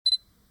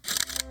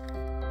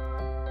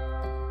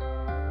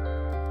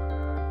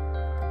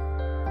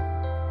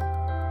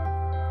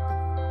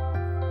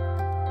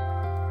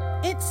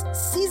It's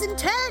season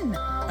 10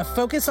 of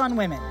Focus on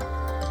Women.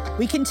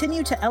 We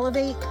continue to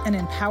elevate and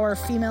empower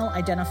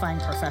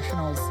female-identifying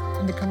professionals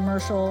in the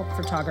commercial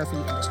photography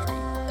industry.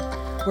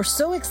 We're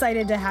so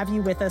excited to have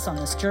you with us on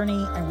this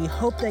journey, and we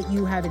hope that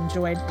you have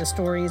enjoyed the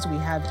stories we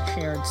have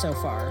shared so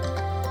far.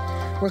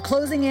 We're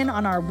closing in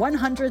on our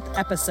 100th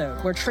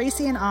episode, where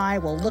Tracy and I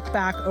will look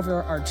back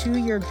over our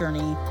 2-year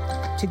journey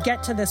to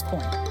get to this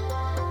point.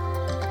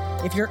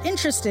 If you're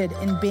interested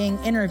in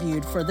being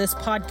interviewed for this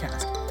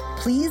podcast,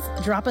 please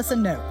drop us a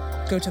note.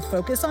 Go to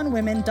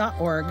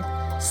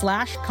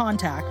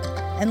focusonwomen.org/contact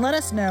and let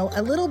us know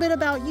a little bit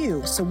about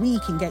you so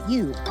we can get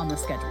you on the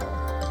schedule.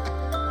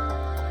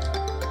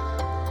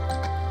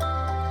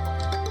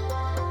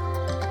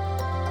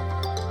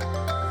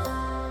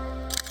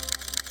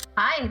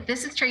 Hi,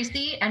 this is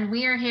Tracy, and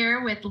we are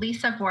here with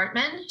Lisa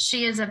Bortman.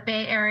 She is a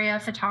Bay Area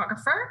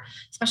photographer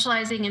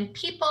specializing in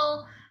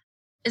people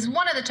is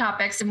one of the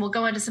topics, and we'll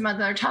go into some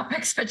other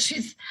topics, but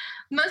she's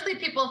mostly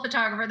people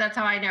photographer. That's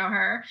how I know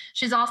her.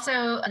 She's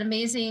also an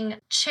amazing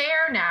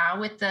chair now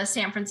with the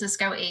San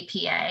Francisco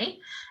APA,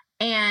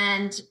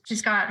 and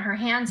she's got her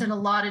hands in a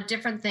lot of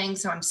different things.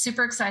 So I'm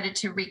super excited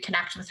to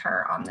reconnect with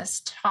her on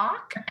this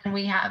talk. And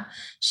we have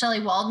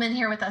Shelley Waldman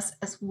here with us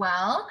as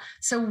well.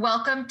 So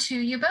welcome to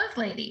you both,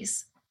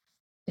 ladies.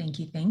 Thank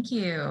you. Thank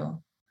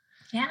you.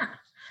 Yeah.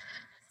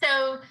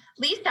 So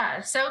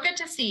Lisa, so good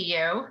to see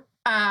you.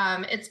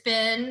 It's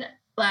been,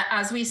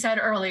 as we said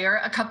earlier,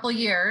 a couple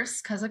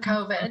years because of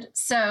COVID.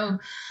 So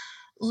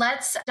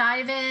let's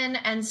dive in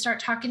and start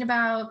talking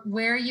about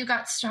where you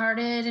got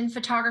started in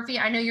photography.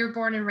 I know you're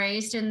born and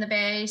raised in the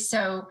Bay.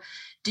 So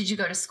did you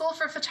go to school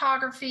for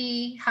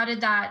photography? How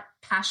did that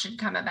passion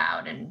come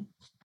about? And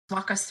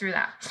walk us through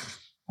that.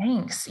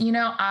 Thanks.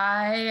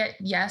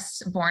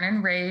 Yes, born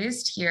and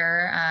raised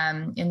here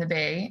in the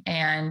Bay.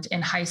 And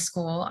in high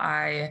school,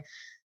 I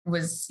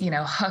was,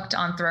 hooked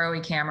on throwaway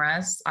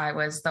cameras. I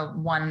was the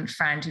one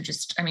friend who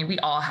we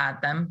all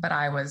had them, but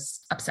I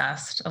was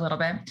obsessed a little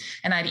bit.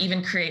 And I'd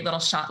even create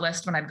little shot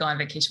lists when I'd go on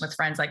vacation with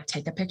friends, like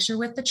take a picture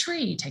with the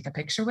tree, take a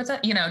picture with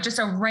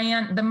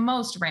the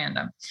most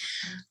random.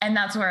 And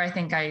that's where I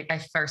think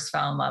I first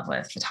fell in love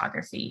with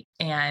photography.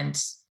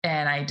 And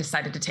I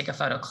decided to take a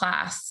photo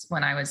class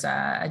when I was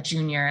a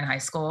junior in high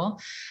school.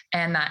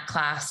 And that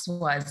class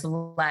was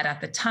led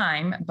at the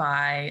time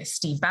by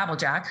Steve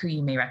Babblejack, who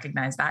you may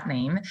recognize that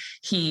name.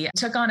 He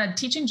took on a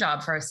teaching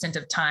job for a stint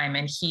of time,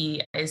 and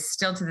he is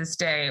still to this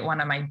day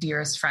one of my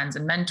dearest friends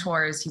and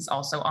mentors. He's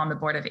also on the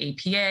board of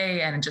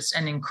APA and just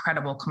an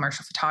incredible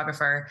commercial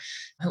photographer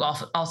who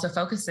also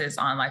focuses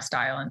on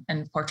lifestyle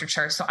and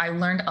portraiture. So I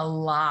learned a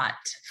lot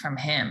from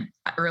him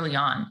early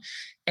on.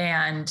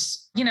 And,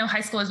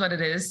 high school is what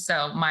it is.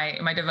 So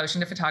my devotion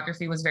to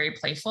photography was very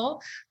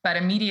playful, but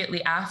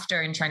immediately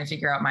after, in trying to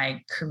figure out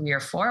my career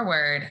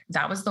forward,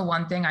 that was the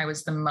one thing I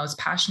was the most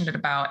passionate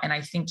about. And I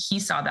think he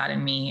saw that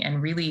in me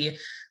and really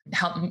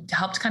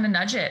helped kind of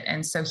nudge it.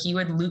 And so he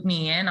would loop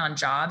me in on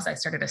jobs. I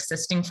started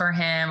assisting for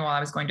him while I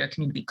was going to a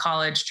community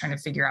college, trying to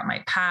figure out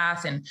my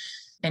path.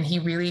 And he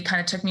really kind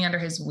of took me under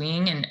his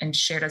wing and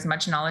shared as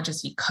much knowledge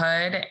as he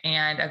could.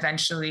 And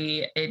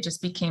eventually it just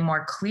became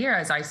more clear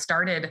as I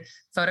started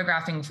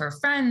photographing for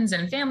friends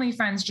and family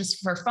friends,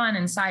 just for fun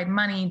and side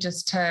money, I'm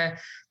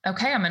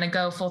going to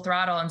go full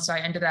throttle. And so I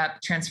ended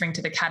up transferring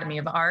to the Academy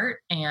of Art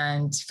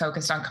and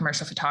focused on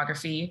commercial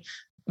photography,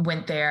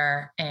 went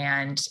there,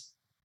 and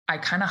I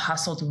kind of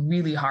hustled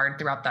really hard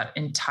throughout that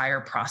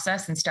entire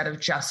process instead of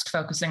just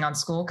focusing on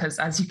school. Because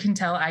as you can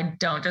tell, I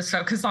don't just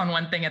focus on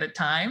one thing at a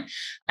time.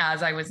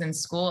 As I was in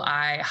school,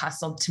 I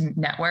hustled to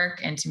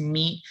network and to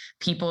meet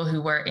people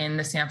who were in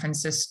the San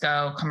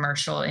Francisco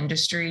commercial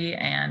industry.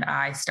 And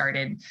I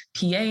started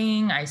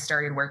PAing. I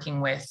started working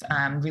with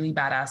really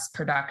badass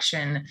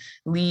production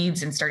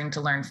leads and starting to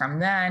learn from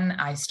them.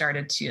 I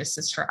started to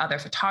assist for other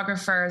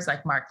photographers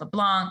like Mark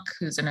LeBlanc,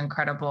 who's an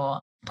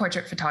incredible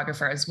portrait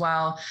photographer as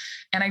well.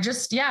 And I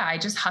just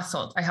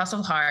hustled. I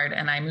hustled hard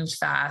and I moved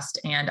fast.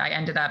 And I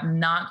ended up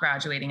not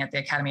graduating at the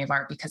Academy of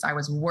Art because I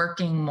was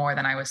working more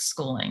than I was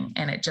schooling.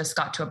 And it just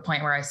got to a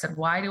point where I said,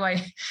 why do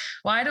I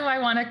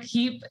want to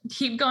keep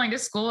going to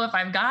school if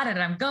I've got it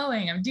and I'm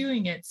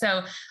doing it.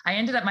 So I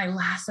ended up my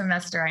last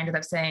semester, I ended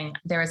up saying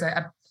there was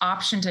a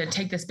option to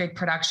take this big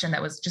production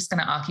that was just going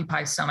to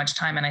occupy so much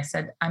time. And I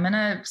said, I'm going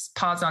to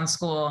pause on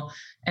school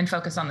and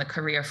focus on the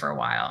career for a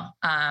while.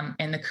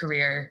 And the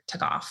career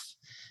took off.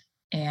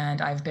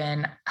 And I've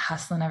been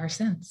hustling ever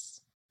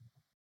since.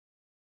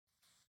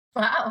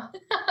 Wow.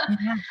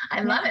 Yeah.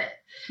 I love it.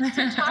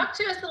 So talk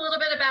to us a little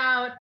bit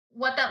about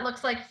what that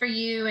looks like for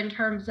you in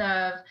terms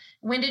of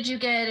when did you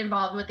get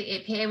involved with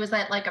the APA? Was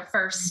that like a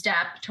first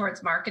step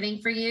towards marketing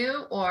for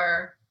you,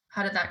 or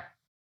how did that?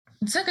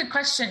 It's a good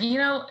question.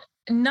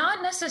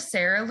 Not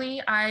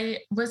necessarily. I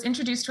was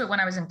introduced to it when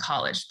I was in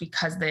college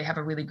because they have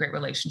a really great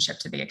relationship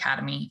to the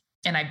Academy.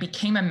 And I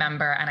became a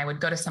member, and I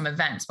would go to some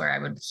events where I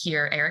would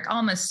hear Eric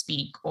Almas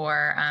speak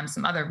or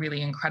some other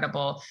really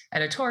incredible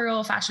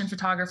editorial fashion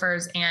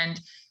photographers. And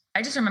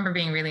I just remember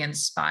being really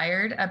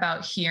inspired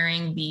about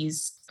hearing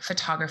these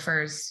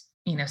photographers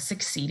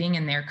succeeding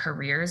in their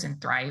careers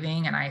and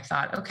thriving. And I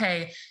thought,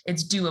 okay,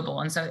 it's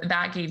doable. And so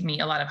that gave me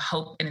a lot of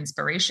hope and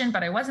inspiration,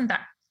 but I wasn't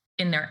that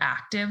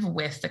interactive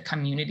with the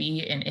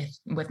community and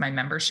with my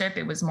membership.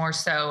 It was more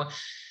so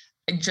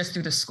just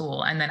through the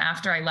school. And then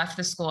after I left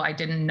the school, I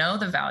didn't know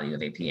the value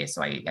of APA.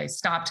 So I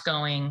stopped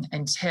going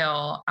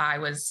until I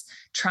was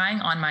trying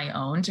on my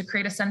own to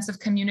create a sense of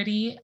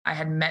community. I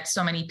had met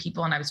so many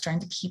people and I was trying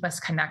to keep us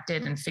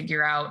connected and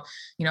figure out,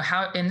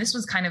 how, and this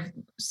was kind of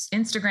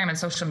Instagram and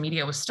social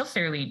media was still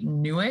fairly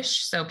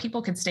newish. So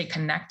people could stay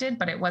connected,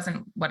 but it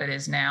wasn't what it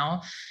is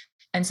now.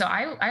 And so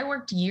I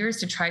worked years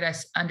to try to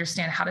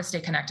understand how to stay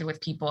connected with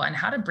people and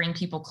how to bring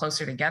people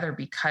closer together,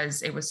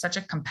 because it was such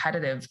a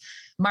competitive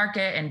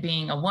market and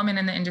being a woman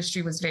in the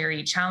industry was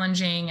very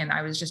challenging. And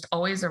I was just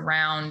always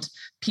around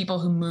people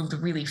who moved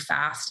really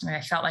fast. And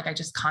I felt like I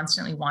just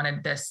constantly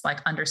wanted this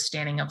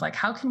understanding of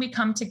how can we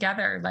come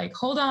together?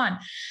 Hold on.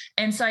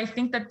 And so I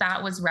think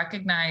that was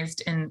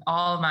recognized in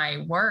all of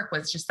my work,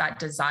 was just that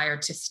desire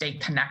to stay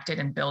connected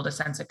and build a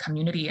sense of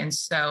community. And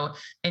so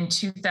in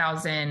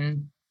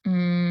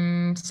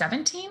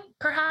 2017,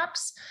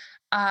 perhaps,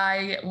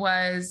 I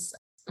was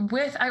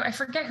with, I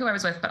forget who I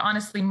was with, but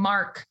honestly,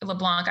 Mark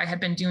LeBlanc, I had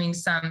been doing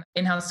some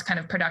in-house kind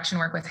of production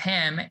work with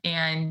him,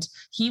 and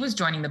he was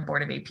joining the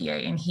board of APA,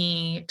 and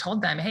he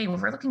told them, hey,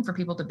 we're looking for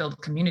people to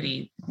build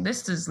community.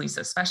 This is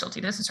Lisa's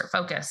specialty. This is her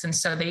focus. And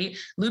so they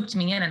looped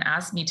me in and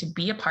asked me to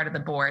be a part of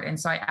the board. And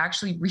so I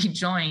actually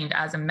rejoined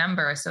as a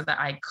member so that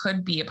I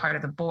could be a part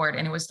of the board.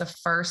 And it was the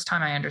first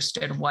time I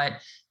understood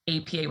what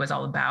APA was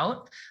all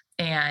about.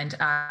 And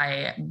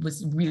I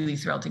was really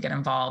thrilled to get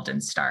involved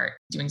and start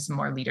doing some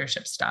more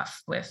leadership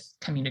stuff with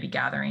community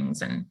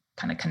gatherings and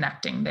kind of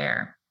connecting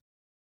there.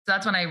 So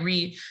that's when I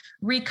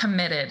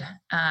recommitted,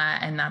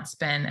 and that's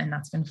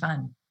been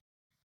fun.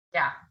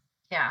 Yeah.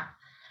 Yeah.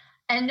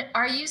 And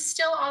are you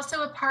still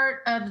also a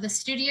part of the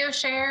Studio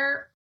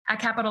Share at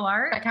Capital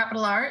Art? At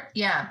Capital Art,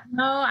 yeah.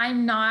 No,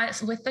 I'm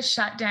not. With the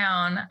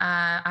shutdown,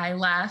 I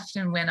left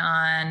and went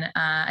on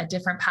a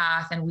different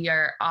path. And we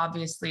are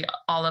obviously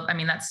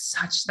that's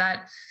such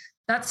that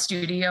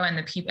studio and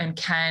the people, and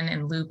Ken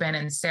and Lupin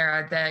and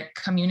Sarah, the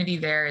community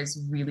there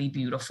is really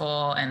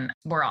beautiful, and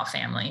we're all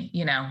family,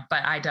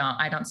 but I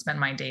don't spend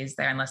my days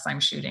there unless I'm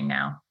shooting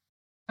now.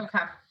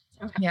 Okay.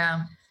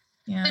 Yeah.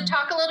 So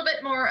talk a little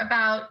bit more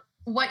about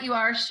what you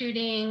are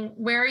shooting.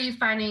 Where are you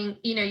finding,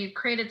 you've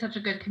created such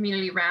a good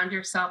community around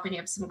yourself, and you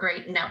have some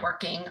great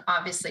networking,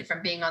 obviously,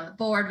 from being on the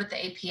board with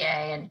the APA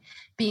and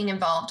being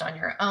involved on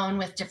your own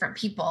with different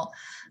people.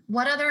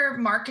 What other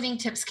marketing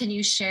tips can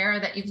you share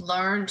that you've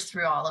learned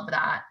through all of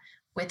that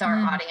with our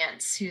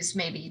audience who's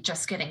maybe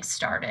just getting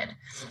started?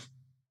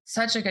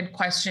 Such a good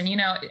question.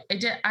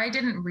 I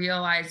didn't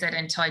realize it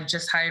until I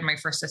just hired my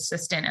first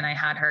assistant, and I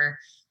had her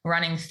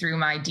running through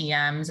my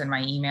DMs and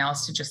my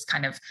emails to just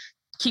kind of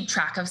keep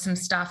track of some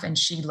stuff. And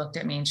she looked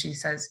at me and she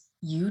says,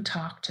 "You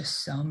talk to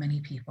so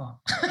many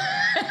people."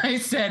 I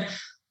said,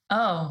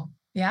 "Oh,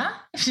 yeah?"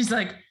 She's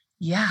like,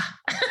 "Yeah."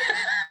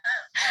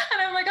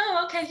 And I'm like,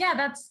 "Oh, okay.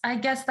 Yeah, I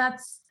guess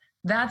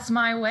that's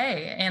my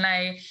way." And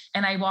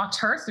I walked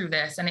her through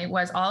this, and it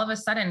was all of a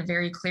sudden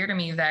very clear to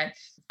me that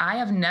I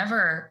have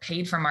never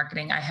paid for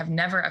marketing. I have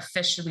never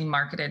officially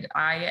marketed.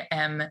 I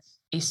am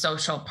a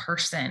social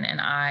person. And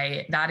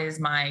that is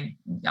my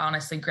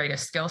honestly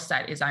greatest skill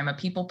set, is I'm a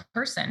people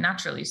person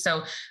naturally.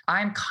 So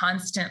I'm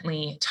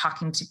constantly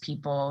talking to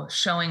people,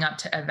 showing up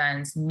to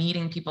events,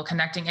 meeting people,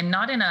 connecting, and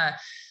not in a,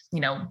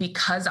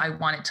 because I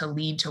want it to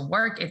lead to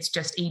work. It's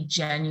just a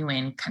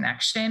genuine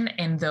connection.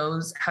 And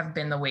those have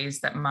been the ways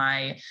that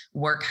my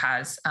work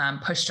has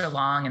pushed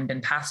along and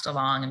been passed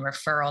along, and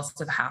referrals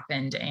have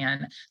happened.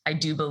 And I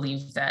do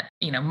believe that,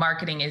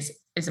 marketing is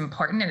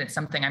important, and it's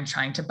something I'm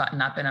trying to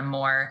button up in a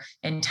more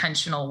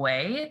intentional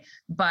way.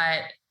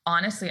 But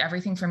honestly,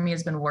 everything for me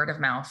has been word of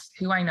mouth,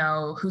 who I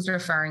know, who's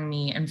referring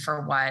me and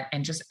for what,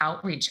 and just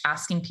outreach,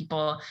 asking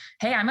people,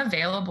 hey, I'm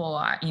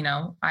available,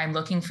 I'm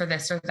looking for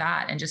this or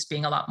that, and just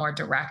being a lot more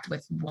direct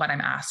with what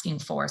I'm asking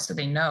for so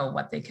they know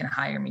what they can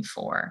hire me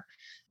for.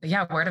 But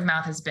yeah, word of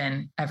mouth has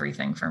been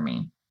everything for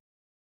me.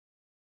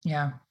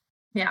 Yeah.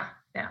 Yeah.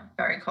 Yeah.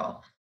 Very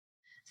cool.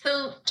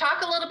 So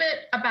talk a little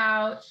bit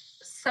about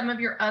some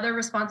of your other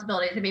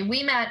responsibilities. I mean,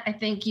 we met, I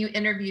think you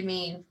interviewed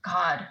me,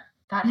 God,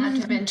 that had to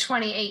have been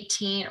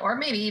 2018 or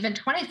maybe even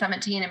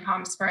 2017 in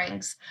Palm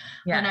Springs,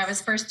 when I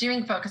was first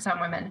doing Focus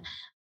on Women.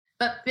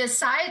 But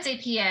besides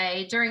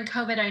APA, during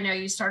COVID, I know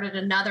you started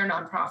another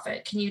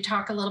nonprofit. Can you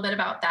talk a little bit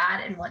about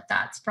that and what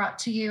that's brought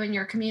to you in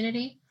your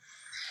community?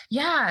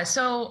 Yeah.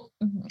 So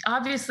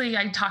obviously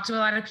I talk to a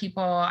lot of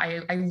people.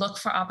 I look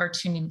for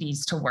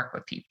opportunities to work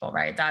with people,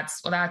 right?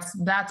 That's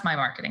my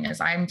marketing is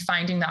I'm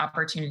finding the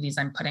opportunities.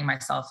 I'm putting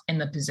myself in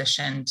the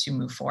position to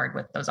move forward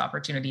with those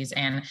opportunities.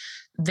 And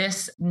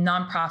this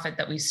nonprofit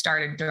that we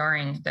started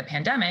during the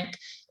pandemic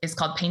is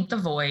called Paint the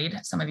Void.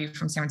 Some of you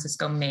from San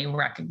Francisco may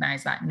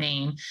recognize that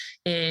name.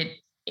 It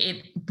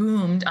it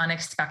boomed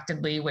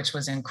unexpectedly, which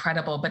was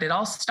incredible. But it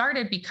all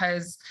started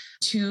because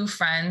two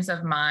friends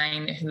of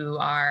mine who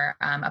are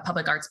a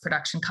public arts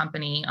production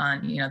company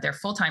on, their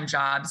full-time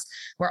jobs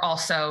were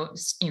also,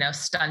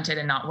 stunted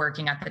and not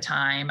working at the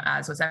time,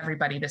 as was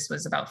everybody. This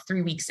was about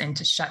 3 weeks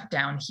into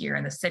shutdown here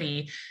in the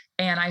city.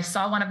 And I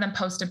saw one of them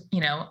post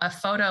a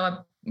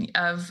photo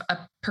of a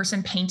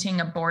person painting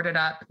a boarded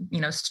up,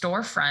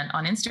 storefront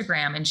on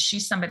Instagram. And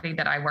she's somebody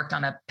that I worked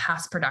on a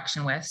past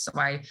production with. So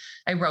I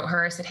wrote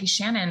her, I said, "Hey,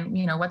 Shannon,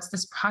 what's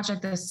this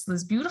project? This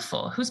is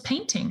beautiful. Who's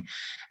painting?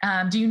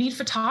 Do you need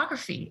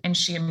photography?" And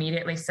she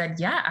immediately said,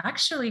 "Yeah,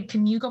 actually,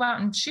 can you go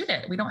out and shoot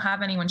it? We don't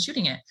have anyone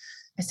shooting it."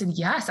 I said,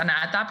 "Yes." And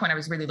at that point, I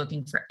was really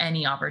looking for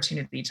any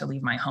opportunity to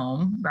leave my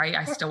home, right?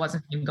 I still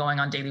wasn't even going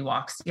on daily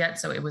walks yet.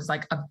 So it was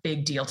like a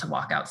big deal to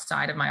walk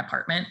outside of my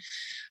apartment.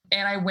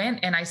 And I went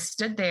and I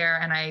stood there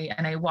and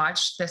I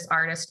watched this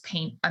artist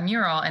paint a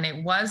mural. And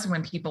it was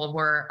when people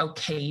were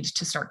okayed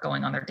to start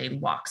going on their daily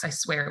walks. I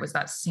swear it was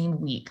that same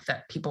week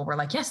that people were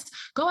like, "Yes,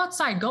 go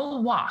outside, go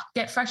walk,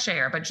 get fresh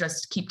air, but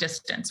just keep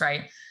distance,"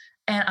 right?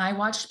 And I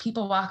watched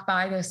people walk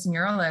by this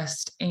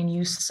muralist and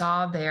you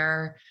saw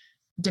their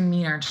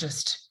demeanor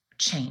just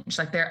change.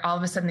 Like all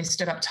of a sudden they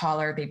stood up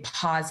taller, they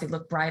paused, they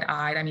looked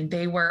bright-eyed. I mean,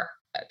 they were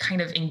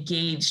kind of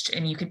engaged,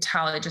 and you could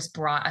tell it just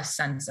brought a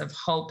sense of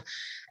hope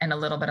and a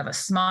little bit of a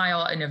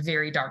smile in a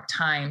very dark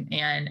time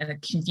and a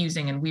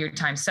confusing and weird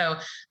time. So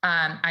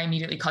I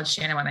immediately called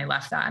Shannon when I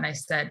left that. And I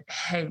said,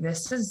 "Hey,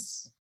 this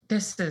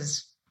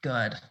is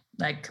good.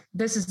 Like,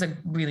 this is a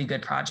really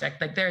good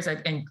project. Like, there's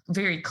a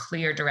very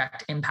clear,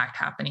 direct impact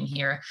happening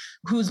here.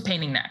 Who's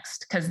painting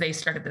next?" Because they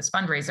started this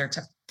fundraiser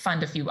to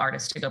fund a few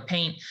artists to go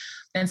paint.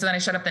 And so then I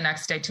showed up the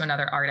next day to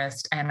another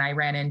artist, and I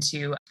ran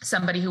into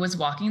somebody who was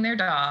walking their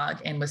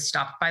dog and was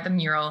stopped by the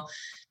mural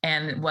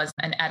and was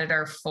an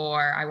editor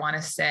for, I want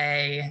to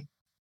say,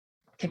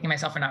 kicking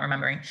myself for not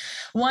remembering,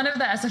 one of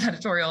the SF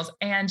editorials.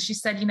 And she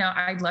said,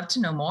 "I'd love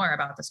to know more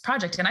about this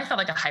project." And I felt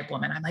like a hype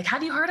woman. I'm like,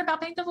 "Have you heard about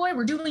Paint the Void?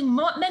 We're doing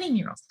many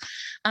murals,"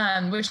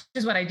 which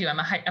is what I do. I'm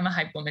a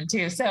hype woman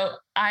too. So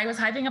I was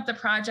hyping up the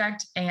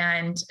project,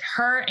 and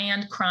her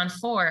and Cron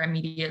 4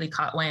 immediately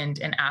caught wind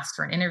and asked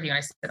for an interview. And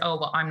I said, "Oh,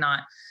 well, I'm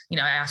not," I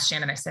asked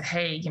Shannon, I said,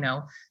 "Hey,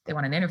 they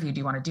want an interview.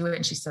 Do you want to do it?"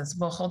 And she says,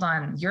 "Well, hold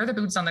on. You're the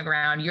boots on the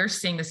ground. You're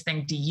seeing this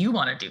thing. Do you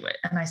want to do it?"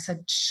 And I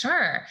said,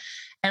 "Sure."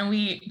 And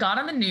we got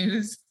on the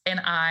news, and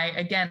I,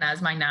 again,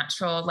 as my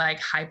natural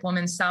hype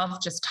woman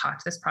self, just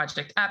talked this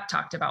project up,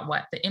 talked about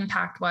what the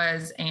impact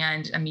was.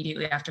 And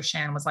immediately after,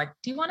 Shannon was like,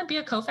 "Do you want to be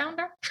a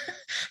co-founder?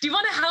 Do you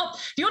want to help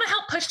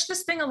push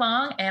this thing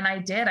along?" And I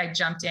did. I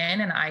jumped in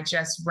and I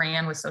just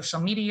ran with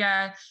social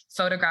media,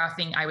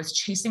 photographing. I was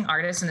chasing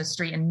artists in the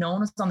street and no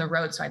one was on the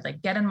road. So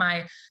I'd get in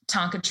my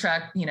Tonka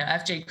truck,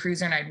 FJ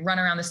Cruiser, and I'd run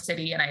around the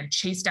city and I'd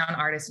chase down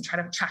artists and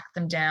try to track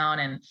them down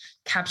and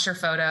capture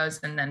photos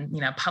and then,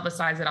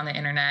 publicize it on the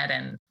internet.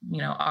 And,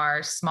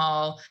 our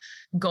small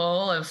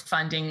goal of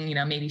funding,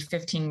 maybe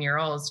 15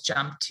 murals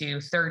jumped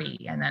to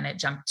 30, and then it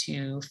jumped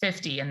to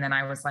 50. And then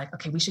I was like,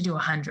 "Okay, we should do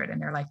 100.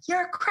 And they're like,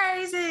 "You're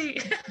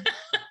crazy."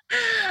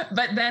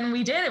 But then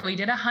we did it. We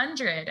did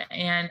 100.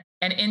 And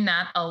in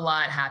that, a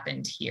lot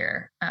happened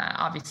here,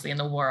 obviously in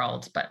the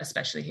world, but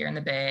especially here in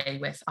the Bay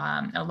with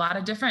a lot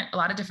of different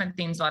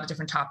themes, a lot of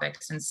different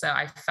topics. And so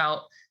I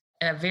felt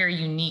a very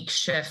unique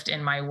shift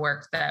in my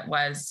work that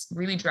was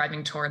really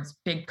driving towards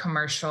big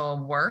commercial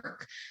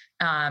work,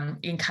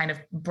 and kind of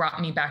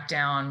brought me back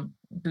down,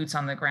 boots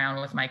on the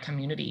ground with my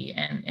community,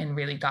 and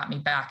really got me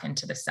back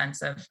into the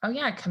sense of, oh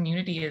yeah,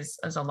 community is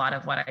a lot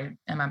of what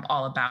I'm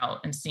all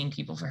about, and seeing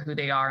people for who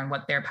they are and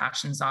what their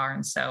passions are.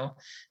 And so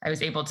I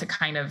was able to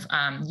kind of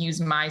use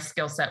my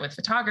skill set with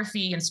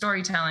photography and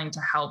storytelling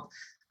to help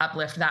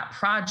uplift that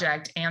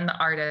project and the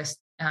artists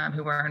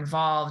who were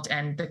involved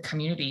and the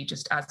community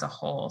just as a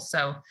whole.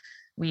 So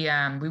we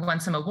won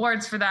some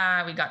awards for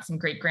that. We got some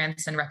great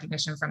grants and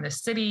recognition from the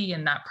city,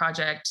 and that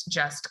project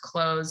just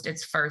closed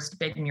its first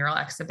big mural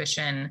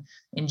exhibition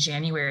in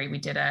January. We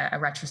did a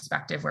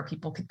retrospective where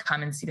people could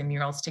come and see the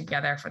murals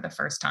together for the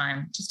first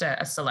time, just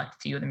a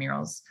select few of the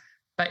murals.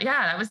 But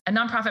yeah, that was a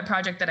nonprofit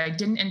project that I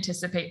didn't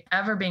anticipate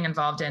ever being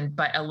involved in,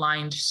 but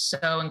aligned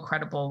so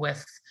incredibly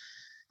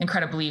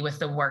with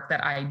the work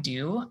that I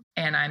do.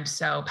 And I'm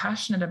so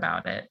passionate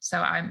about it. So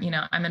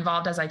I'm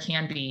involved as I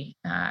can be,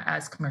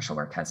 as commercial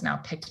work has now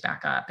picked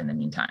back up in the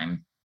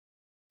meantime.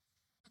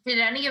 Did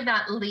any of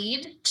that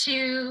lead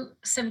to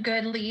some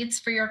good leads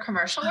for your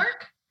commercial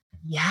work?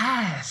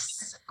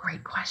 Yes.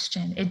 Great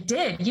question. It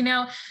did.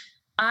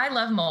 I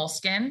love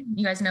Moleskine.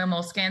 You guys know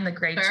Moleskine, the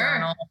great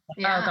journal.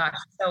 Yeah. Oh gosh.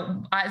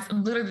 So it's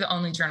literally the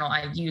only journal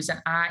I use.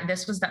 And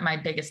this was my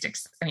biggest,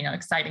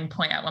 exciting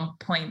point at one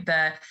point.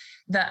 The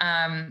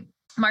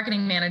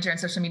marketing manager and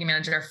social media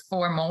manager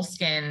for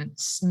Moleskine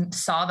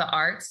saw the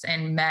arts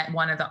and met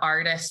one of the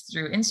artists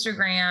through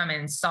Instagram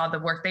and saw the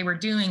work they were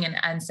doing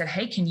and said,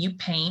 "Hey, can you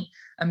paint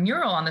a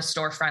mural on the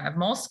storefront of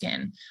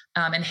Moleskine?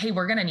 And hey,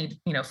 we're going to need,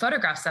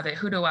 photographs of it.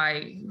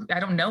 I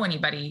don't know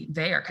anybody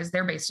there," because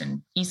they're based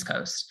in East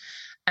Coast.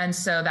 And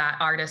so that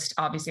artist,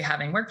 obviously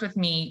having worked with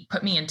me,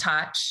 put me in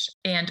touch,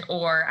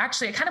 or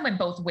actually it kind of went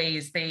both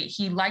ways.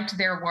 He liked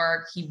their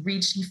work. He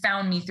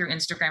found me through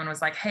Instagram and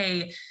was like,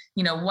 hey,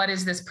 what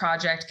is this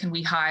project? Can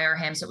we hire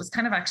him? So it was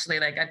kind of actually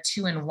like a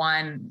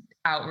 2-in-1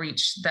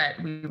 outreach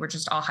that we were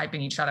just all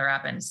hyping each other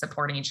up and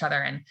supporting each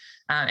other.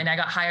 And I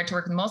got hired to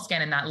work with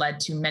Moleskine, and that led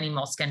to many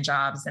Moleskine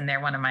jobs. And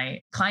they're one of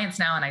my clients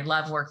now, and I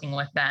love working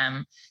with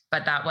them.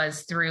 But that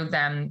was through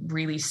them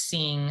really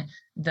seeing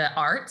the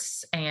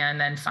arts and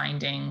then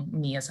finding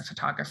me as a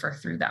photographer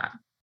through that.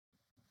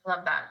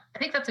 Love that. I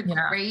think that's a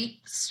great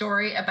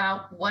story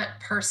about what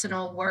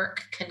personal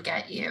work can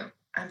get you.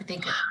 I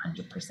think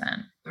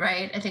 100%.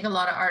 Right. I think a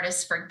lot of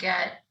artists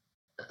forget,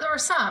 or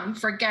some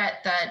forget,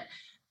 that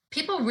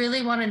people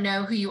really want to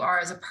know who you are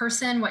as a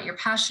person, what you're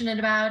passionate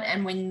about.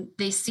 And when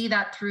they see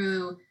that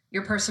through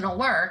your personal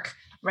work,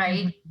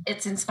 right,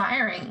 it's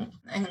inspiring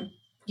and,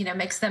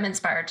 makes them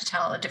inspired to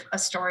tell a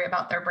story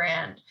about their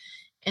brand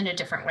in a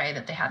different way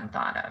that they hadn't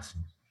thought of.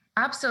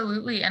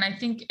 Absolutely. And I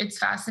think it's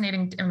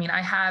fascinating. I mean, I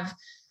have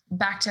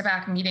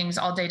back-to-back meetings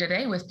all day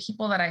today with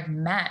people that I've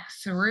met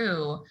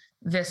through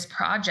this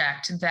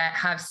project that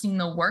have seen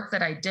the work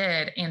that I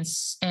did. And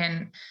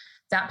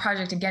that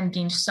project, again,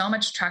 gained so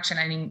much traction.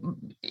 I mean,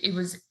 it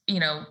was,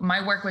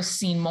 my work was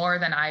seen more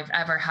than I've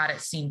ever had it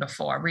seen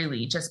before,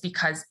 really, just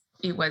because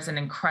it was an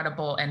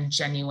incredible and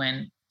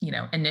genuine,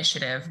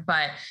 initiative.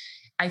 But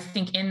I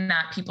think in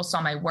that, people saw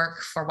my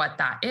work for what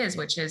that is,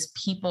 which is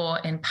people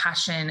in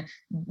passion,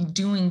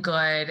 doing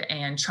good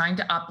and trying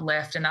to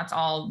uplift. And that's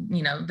all,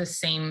 the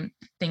same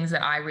things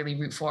that I really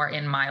root for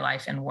in my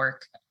life and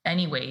work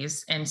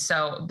anyways. And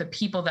so the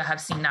people that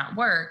have seen that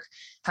work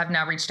have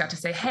now reached out to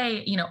say,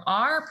 hey,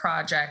 our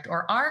project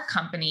or our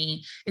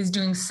company is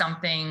doing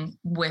something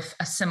with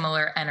a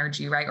similar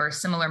energy, right? Or a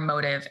similar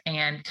motive.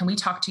 And can we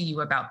talk to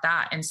you about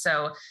that? And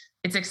so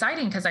it's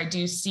exciting because I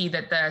do see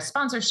that the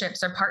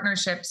sponsorships or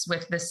partnerships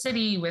with the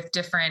city, with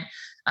different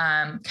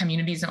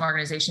communities and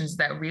organizations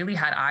that really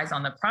had eyes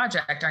on the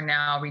project are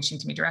now reaching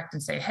to me direct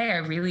and say, hey,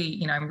 I'm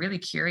really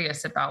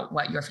curious about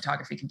what your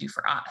photography can do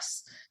for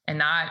us. And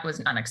that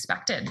was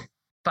unexpected,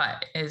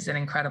 but is an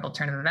incredible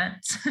turn of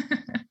events.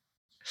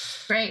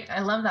 Great. I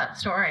love that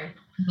story.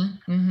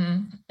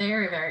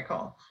 Very, very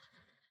cool.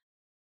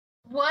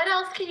 What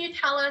else can you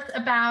tell us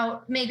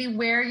about maybe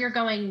where you're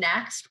going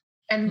next?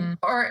 And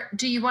or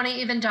do you want to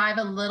even dive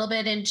a little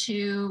bit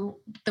into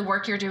the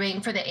work you're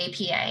doing for the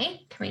APA?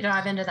 Can we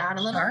dive into that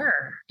a little?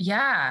 Sure.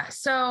 Yeah.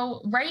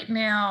 So right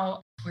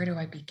now, where do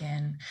I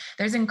begin?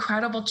 There's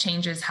incredible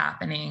changes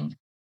happening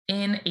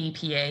in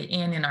APA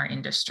and in our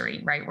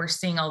industry, right? We're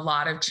seeing a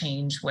lot of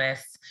change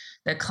with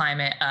the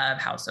climate of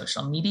how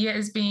social media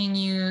is being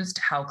used,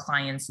 how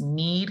clients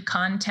need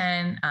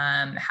content,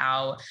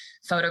 how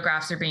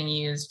photographs are being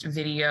used,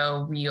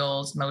 video,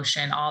 reels,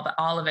 motion,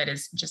 all of it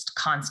is just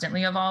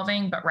constantly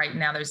evolving. But right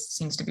now there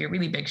seems to be a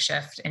really big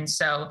shift. And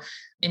so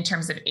in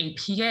terms of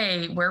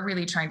APA, we're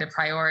really trying to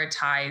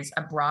prioritize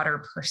a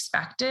broader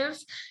perspective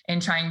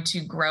and trying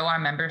to grow our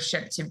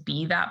membership to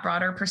be that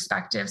broader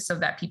perspective so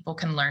that people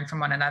can learn from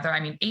one another.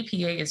 I mean,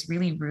 APA is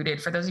really rooted,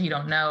 for those of you who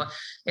don't know,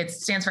 it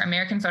stands for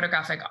American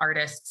Photographic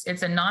Artists.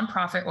 It's a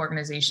nonprofit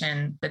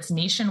organization that's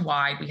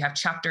nationwide. We have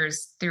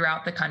chapters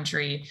throughout the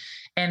country.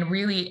 And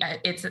really,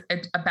 it's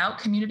about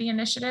community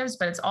initiatives,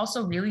 but it's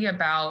also really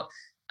about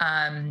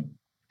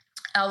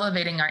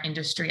elevating our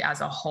industry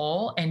as a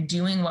whole and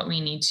doing what we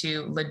need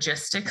to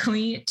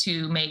logistically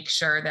to make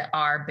sure that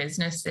our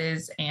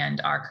businesses and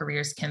our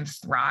careers can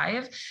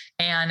thrive.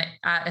 And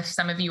if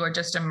some of you are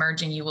just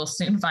emerging, you will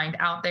soon find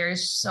out there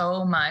is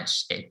so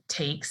much it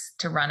takes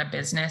to run a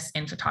business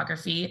in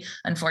photography.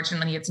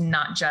 Unfortunately, it's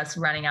not just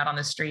running out on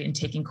the street and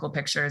taking cool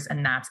pictures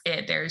and that's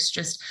it. There's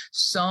just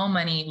so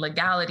many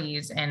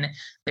legalities, and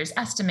there's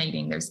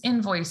estimating, there's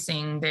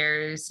invoicing,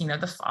 there's,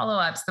 the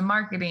follow-ups, the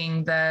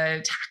marketing,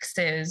 the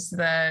taxes,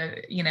 the,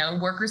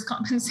 workers'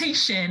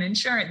 compensation,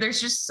 insurance. There's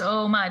just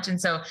so much.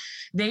 And so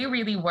they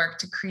really work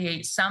to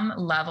create some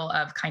level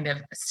of kind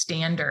of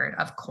standard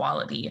of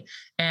quality.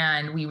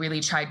 And we really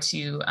try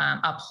to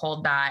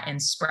uphold that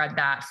and spread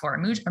that for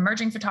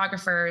emerging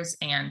photographers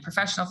and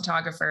professional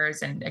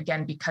photographers. And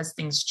again, because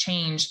things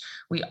change,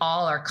 we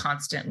all are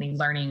constantly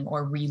learning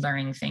or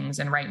relearning things.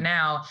 And right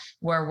now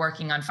we're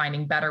working on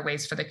finding better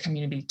ways for the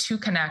community to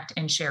connect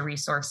and share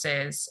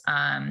resources.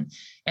 And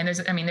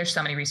there's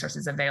so many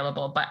resources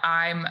available, but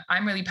I'm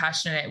really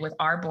passionate with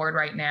our board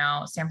right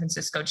now. San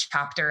Francisco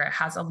chapter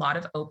has a lot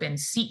of open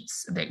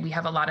seats that we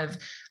have a lot of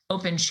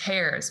open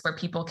chairs where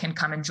people can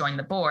come and join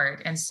the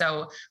board. And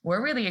so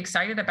we're really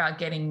excited about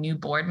getting new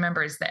board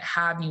members that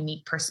have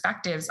unique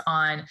perspectives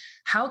on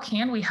how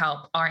can we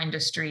help our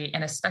industry,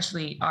 and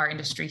especially our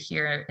industry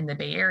here in the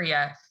Bay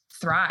Area,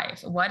 thrive?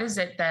 What is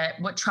it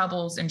what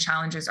troubles and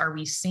challenges are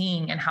we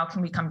seeing, and how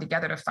can we come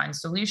together to find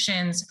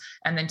solutions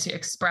and then to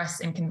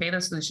express and convey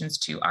those solutions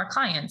to our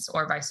clients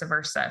or vice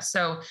versa?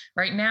 So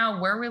right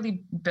now we're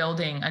really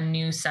building a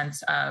new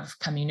sense of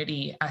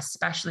community,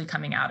 especially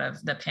coming out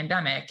of the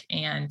pandemic.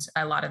 And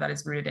a lot of that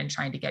is rooted in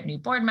trying to get new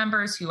board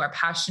members who are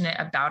passionate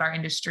about our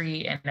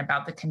industry and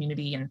about the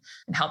community and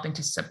helping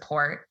to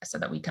support so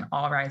that we can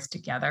all rise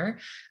together.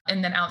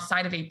 And then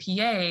outside of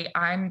APA,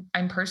 I'm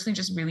personally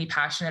just really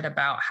passionate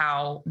about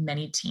how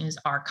many teams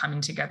are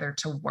coming together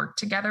to work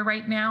together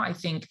right now. I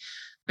think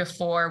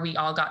before we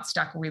all got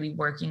stuck really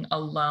working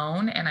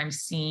alone, and I'm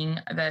seeing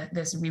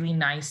this really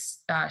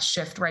nice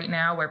shift right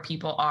now where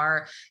people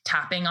are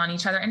tapping on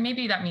each other. And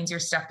maybe that means you're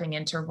stepping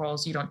into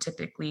roles you don't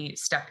typically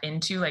step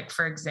into. Like,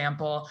 for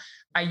example,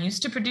 I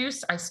used to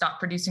produce, I stopped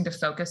producing to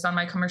focus on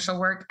my commercial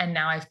work. And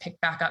now I've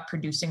picked back up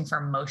producing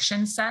for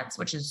motion sets,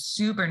 which is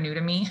super new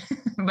to me,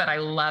 but I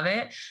love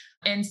it.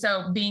 And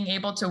so being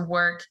able to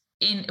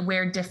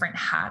wear different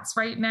hats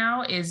right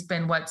now has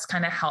been what's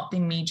kind of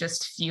helping me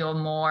just feel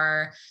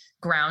more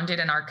grounded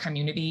in our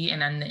community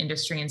and in the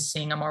industry and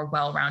seeing a more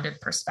well-rounded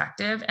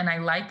perspective. And I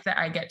like that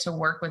I get to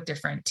work with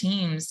different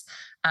teams.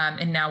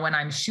 And now when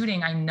I'm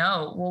shooting, I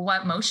know, well,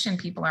 what motion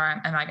people am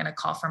I going to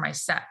call for my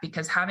set?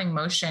 Because having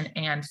motion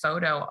and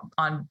photo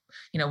on,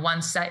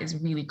 one set is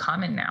really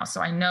common now. So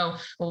I know,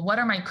 well, what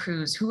are my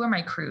crews? Who are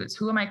my crews?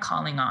 Who am I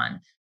calling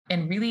on?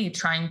 And really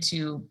trying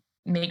to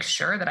make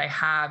sure that I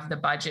have the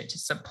budget to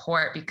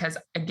support, because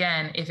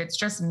again, if it's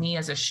just me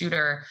as a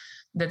shooter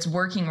that's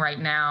working right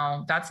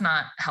now, that's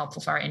not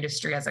helpful for our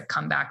industry as a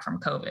comeback from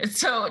COVID.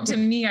 So to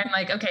me, I'm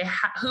like, okay,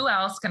 who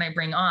else can I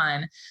bring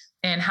on?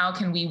 And how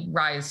can we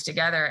rise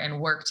together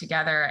and work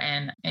together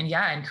and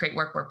create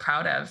work we're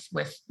proud of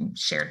with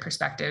shared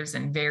perspectives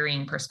and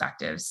varying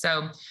perspectives.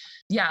 So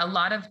yeah, a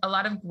lot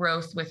of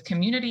growth with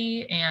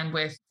community and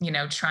with,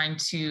 trying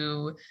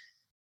to,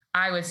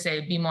 I would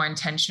say, be more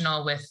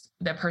intentional with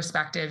the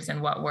perspectives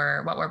and what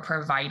we're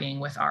providing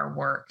with our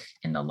work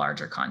in the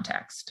larger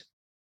context.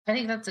 I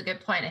think that's a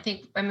good point.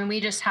 We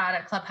just had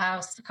a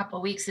clubhouse a couple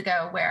of weeks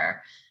ago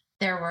where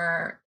there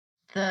were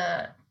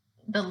the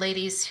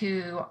ladies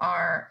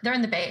they're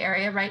in the Bay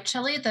Area, right,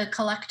 Chili? The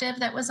collective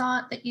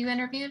that you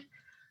interviewed,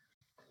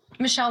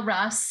 Michelle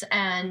Russ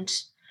and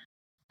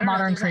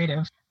Modern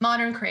Creative.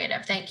 Modern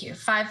Creative. Thank you.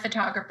 5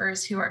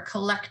 photographers who are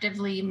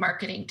collectively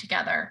marketing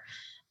together.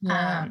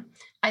 Yeah.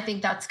 I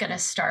think that's going to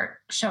start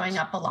showing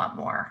up a lot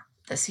more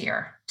this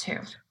year too.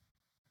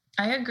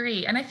 I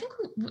agree. And I think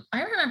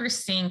I remember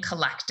seeing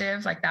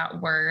collective, like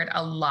that word,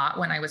 a lot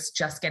when I was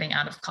just getting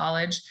out of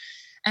college.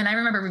 And I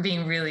remember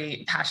being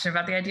really passionate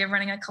about the idea of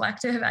running a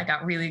collective.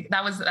 That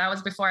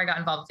was before I got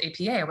involved with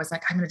APA. I was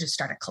like, I'm going to just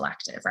start a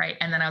collective, right?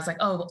 And then I was like,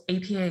 oh,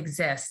 APA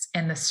exists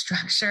and the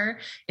structure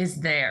is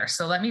there.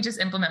 So let me just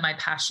implement my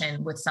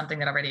passion with something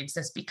that already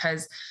exists.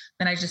 Because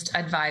then I just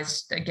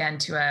advised again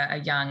to a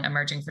young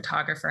emerging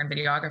photographer and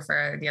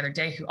videographer the other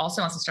day who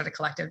also wants to start a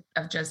collective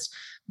of just,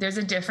 there's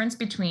a difference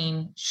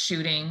between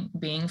shooting,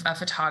 being a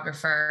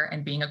photographer,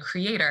 and being a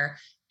creator,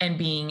 and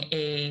being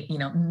a,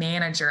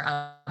 manager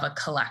of a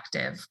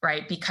collective,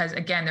 right? Because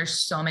again,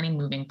 there's so many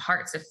moving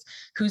parts. If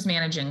who's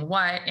managing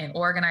what and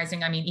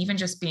organizing, even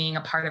just being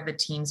a part of the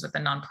teams with the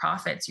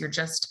nonprofits,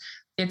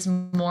 it's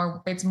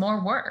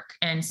more work.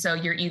 And so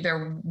you're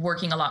either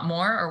working a lot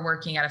more or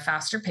working at a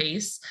faster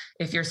pace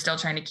if you're still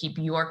trying to keep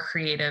your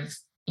creative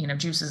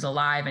juices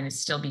alive and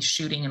still be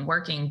shooting and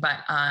working, but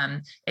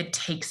it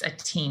takes a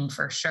team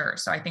for sure.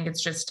 So I think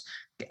it's just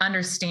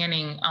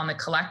understanding on the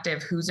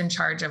collective who's in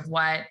charge of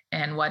what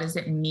and what does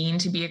it mean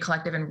to be a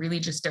collective, and really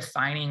just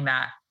defining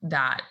that.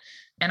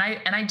 And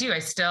I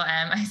still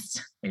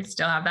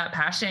have that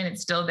passion.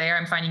 It's still there.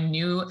 I'm finding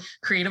new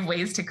creative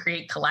ways to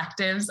create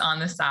collectives on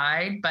the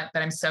side, but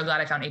I'm so glad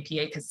I found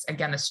APA, because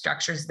again, the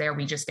structure's there.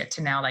 We just get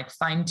to now like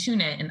fine tune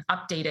it and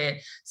update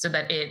it so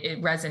that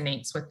it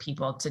resonates with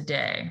people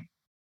today.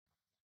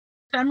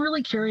 I'm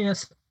really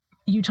curious.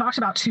 You talked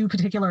about 2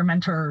 particular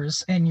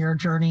mentors in your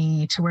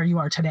journey to where you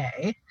are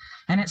today.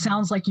 And it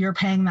sounds like you're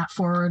paying that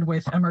forward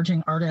with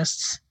emerging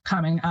artists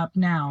coming up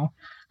now.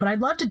 But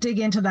I'd love to dig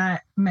into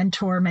that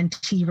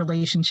mentor-mentee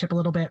relationship a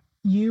little bit.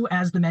 You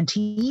as the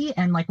mentee,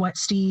 and like what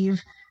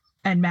Steve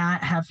and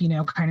Matt have,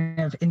 kind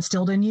of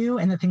instilled in you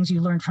and the things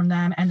you learned from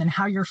them, and then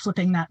how you're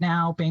flipping that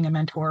now, being a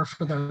mentor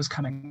for those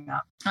coming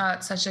up.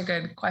 It's such a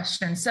good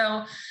question.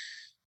 So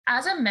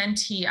as a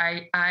mentee,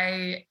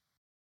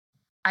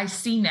 I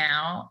see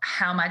now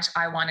how much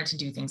I wanted to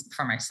do things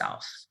for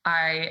myself.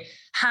 I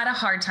had a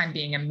hard time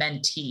being a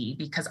mentee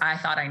because I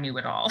thought I knew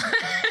it all.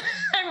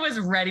 I was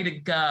ready to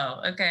go.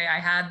 Okay. I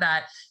had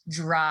that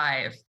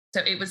drive.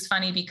 So it was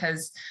funny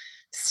because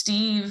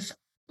Steve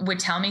would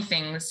tell me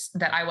things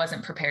that I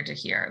wasn't prepared to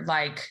hear,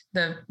 like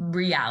the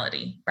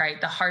reality,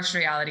 right? The harsh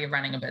reality of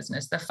running a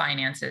business, the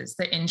finances,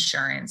 the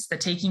insurance, the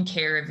taking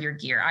care of your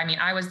gear.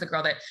 I was the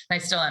girl that, and I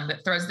still am,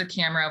 that throws the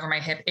camera over my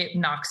hip, it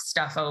knocks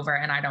stuff over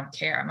and I don't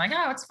care. I'm like,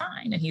 oh, it's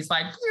fine. And he's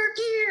like, your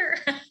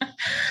gear.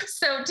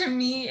 So to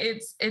me,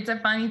 it's a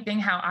funny thing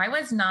how I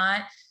was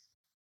not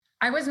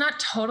I was not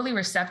totally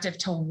receptive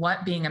to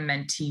what being a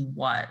mentee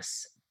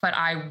was, but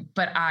I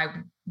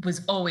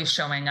was always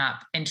showing up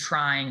and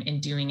trying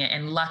and doing it.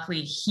 And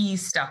luckily he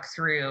stuck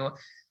through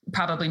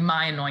probably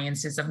my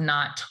annoyances of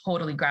not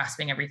totally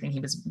grasping everything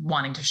he was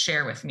wanting to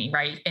share with me.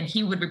 Right. And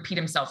he would repeat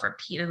himself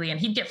repeatedly and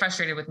he'd get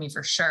frustrated with me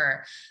for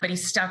sure, but he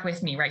stuck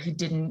with me, right? He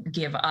didn't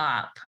give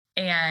up.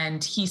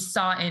 And he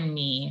saw in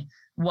me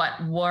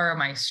what were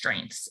my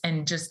strengths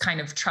and just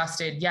kind of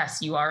trusted, yes,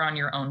 you are on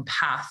your own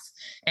path.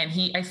 And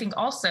I think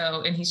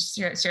also, and he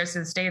shares to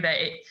this day that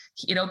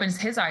it opens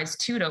his eyes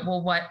too to,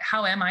 well,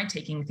 how am I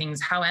taking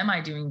things? How am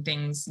I doing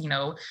things?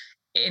 And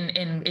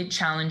it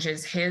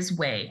challenges his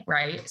way.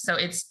 Right. So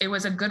it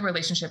was a good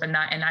relationship in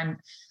that. And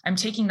I'm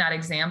taking that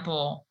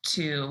example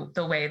to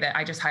the way that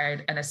I just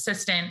hired an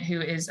assistant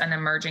who is an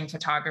emerging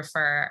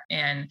photographer,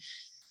 and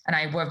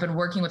I've been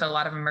working with a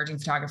lot of emerging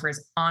photographers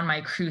on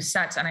my crew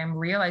sets, and I'm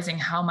realizing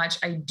how much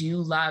I do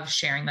love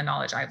sharing the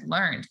knowledge I've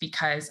learned,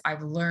 because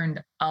I've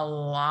learned a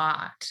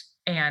lot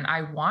and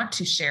I want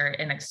to share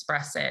it and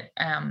express it.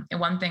 And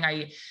one thing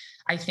I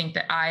think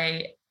that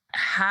I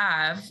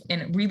have,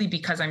 and really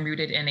because I'm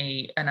rooted in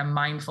a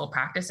mindful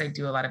practice, I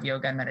do a lot of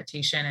yoga and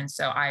meditation. And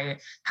so I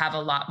have a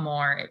lot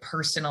more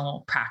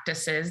personal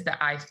practices that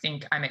I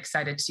think I'm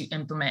excited to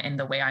implement in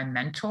the way I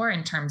mentor,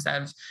 in terms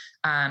of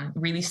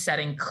really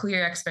setting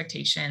clear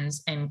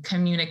expectations and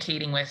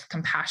communicating with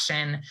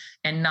compassion,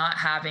 and not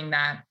having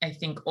that, I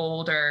think,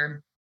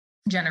 older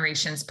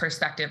generation's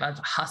perspective of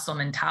hustle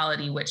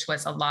mentality, which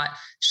was a lot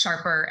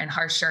sharper and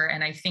harsher.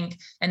 And I think,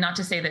 and not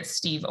to say that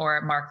Steve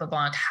or Mark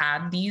LeBlanc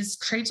had these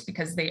traits,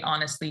 because they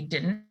honestly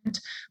didn't,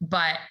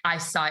 but I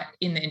saw it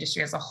in the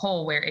industry as a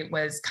whole, where it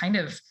was kind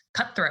of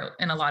cutthroat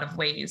in a lot of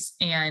ways.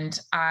 And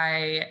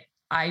I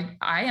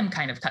am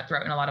kind of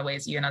cutthroat in a lot of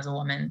ways, even as a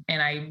woman.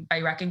 And I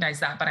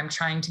recognize that, but I'm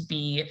trying to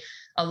be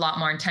a lot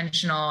more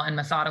intentional and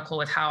methodical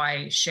with how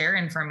I share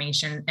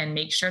information and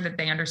make sure that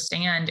they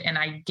understand. And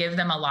I give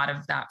them a lot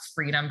of that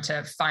freedom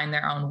to find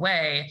their own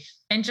way,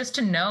 and just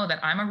to know that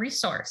I'm a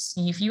resource.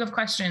 If you have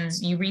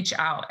questions, you reach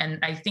out. And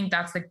I think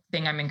that's the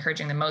thing I'm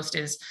encouraging the most,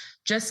 is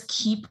just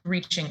keep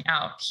reaching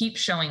out, keep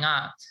showing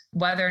up,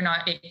 whether or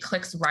not it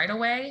clicks right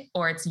away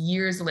or it's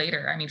years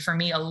later. I mean, for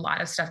me, a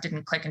lot of stuff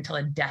didn't click until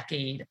a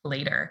decade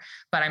later,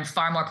 but I'm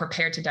far more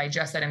prepared to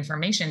digest that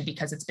information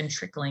because it's been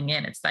trickling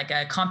in. It's like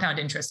a compound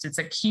interest. It's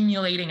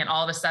accumulating. And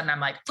all of a sudden I'm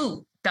like,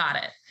 ooh, got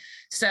it.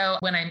 So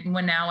when I'm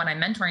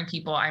mentoring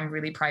people, I'm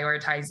really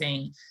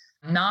prioritizing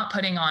not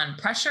putting on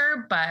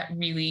pressure, but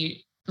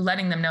really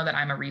letting them know that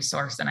I'm a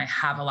resource and I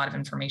have a lot of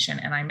information,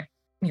 and I'm,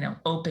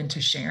 open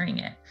to sharing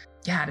it.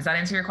 Yeah. Does that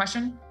answer your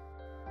question?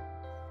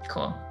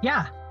 Cool.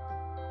 Yeah.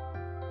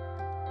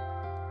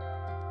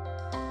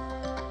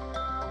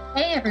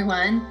 Hey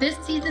everyone, this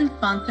season's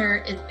sponsor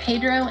is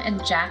Pedro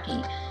and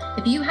Jackie.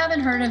 If you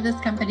haven't heard of this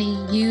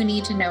company, you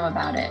need to know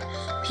about it.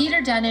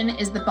 Peter Denon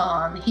is the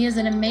bomb. He is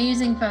an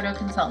amazing photo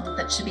consultant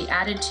that should be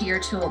added to your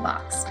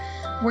toolbox.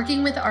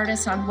 Working with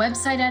artists on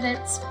website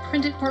edits,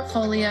 printed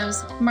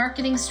portfolios,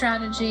 marketing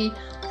strategy,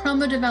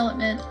 promo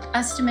development,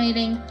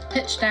 estimating,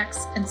 pitch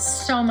decks, and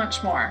so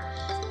much more.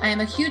 I am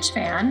a huge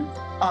fan,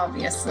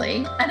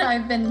 obviously, and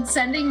I've been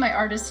sending my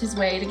artists his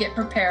way to get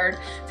prepared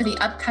for the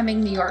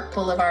upcoming New York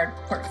Boulevard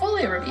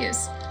portfolio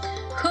reviews.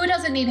 Who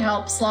doesn't need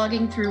help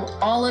slogging through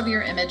all of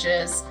your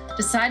images,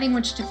 deciding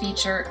which to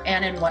feature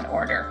and in what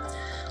order?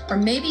 Or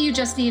maybe you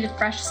just need a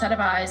fresh set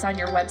of eyes on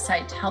your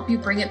website to help you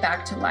bring it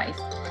back to life.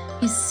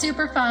 He's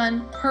super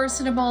fun,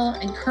 personable,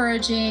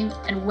 encouraging,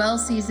 and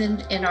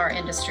well-seasoned in our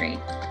industry.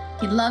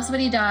 He loves what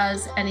he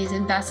does, and he's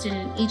invested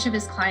in each of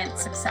his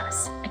clients'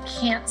 success. I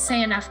can't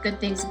say enough good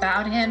things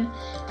about him,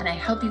 and I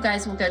hope you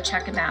guys will go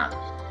check him out.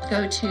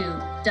 Go to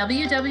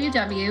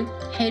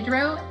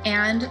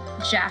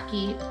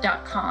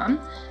www.pedroandjackie.com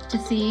to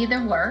see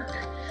their work.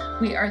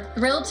 We are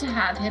thrilled to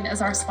have him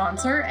as our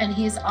sponsor, and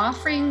he's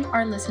offering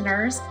our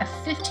listeners a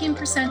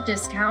 15%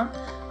 discount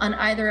on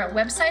either a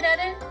website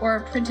edit or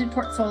a printed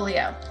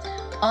portfolio.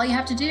 All you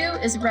have to do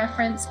is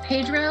reference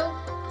Pedro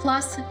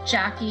plus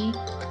Jackie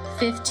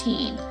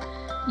 15.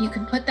 You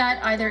can put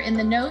that either in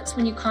the notes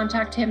when you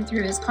contact him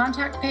through his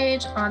contact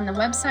page on the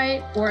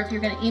website, or if you're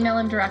going to email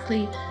him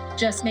directly,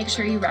 just make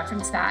sure you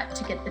reference that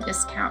to get the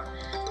discount.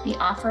 The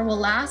offer will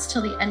last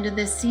till the end of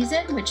this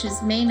season, which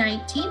is May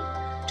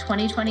 19th,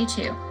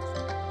 2022.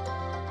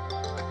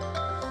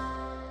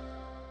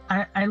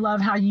 I love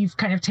how you've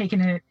kind of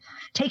taken it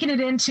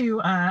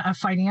into a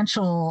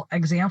financial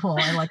example.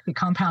 I like the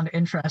compound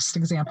interest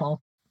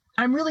example.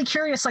 I'm really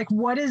curious, like,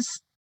 what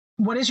is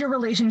your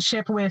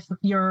relationship with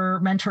your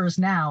mentors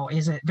now?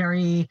 Is it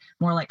very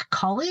more like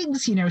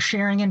colleagues,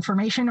 sharing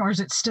information, or is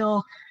it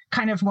still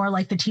kind of more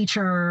like the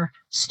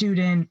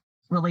teacher-student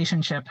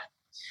relationship?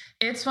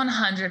 It's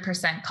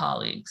 100%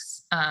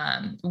 colleagues.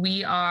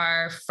 We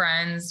are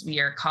friends. We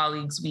are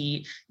colleagues.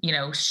 We,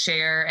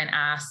 share and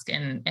ask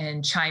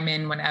and chime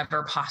in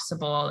whenever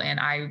possible. And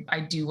I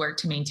do work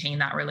to maintain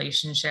that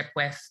relationship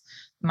with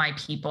my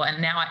people.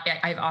 And now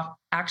I've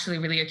actually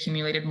really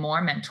accumulated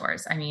more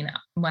mentors. I mean,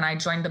 when I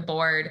joined the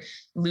board,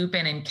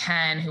 Lupin and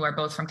Ken, who are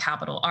both from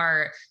Capital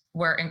Art,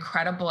 were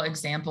incredible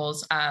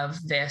examples of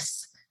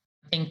this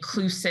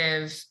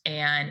inclusive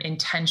and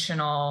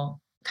intentional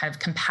kind of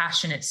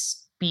compassionate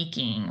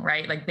speaking,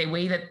 right? Like the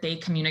way that they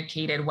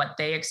communicated what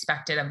they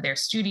expected of their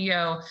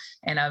studio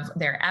and of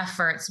their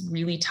efforts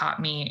really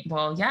taught me,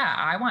 well, yeah,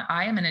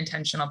 I am an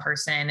intentional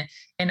person,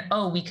 and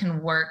we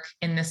can work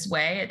in this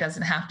way. It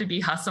doesn't have to be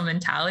hustle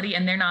mentality.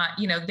 And they're not,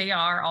 they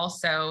are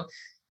also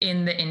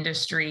in the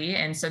industry.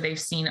 And so they've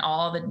seen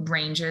all the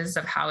ranges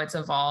of how it's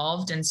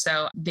evolved. And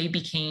so they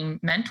became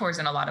mentors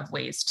in a lot of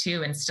ways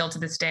too. And still to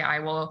this day, I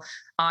will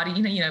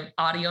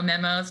audio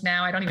memos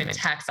now. I don't even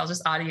text. I'll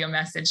just audio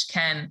message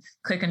Ken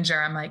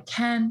Clickinger. I'm like,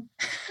 Ken,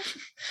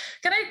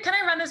 can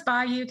I run this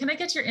by you? Can I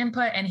get your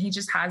input? And he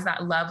just has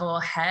that level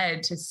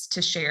head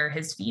to share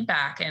his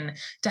feedback and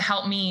to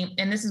help me.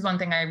 And this is one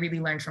thing I really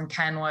learned from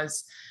Ken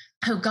was,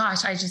 oh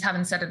gosh, I just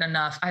haven't said it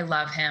enough. I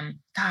love him.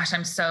 Gosh,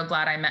 I'm so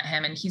glad I met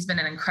him. And he's been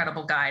an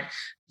incredible guide.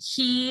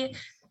 He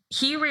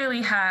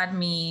really had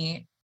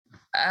me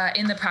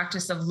in the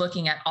practice of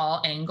looking at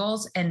all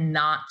angles and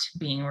not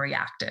being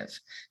reactive.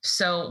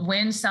 So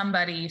when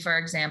somebody, for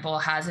example,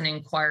 has an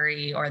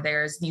inquiry or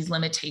there's these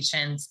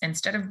limitations,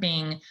 instead of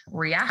being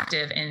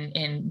reactive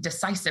and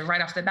decisive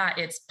right off the bat,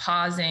 it's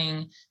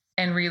pausing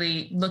and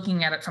really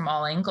looking at it from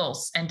all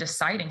angles and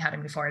deciding how to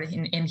move forward.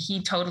 And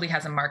he totally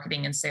has a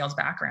marketing and sales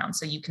background.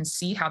 So you can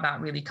see how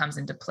that really comes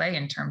into play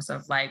in terms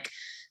of like,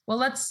 well,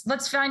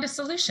 let's find a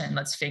solution.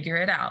 Let's figure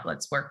it out.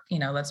 Let's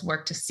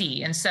work to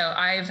see. And so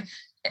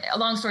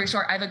long story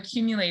short, I've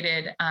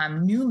accumulated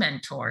new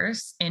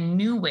mentors in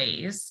new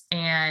ways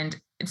and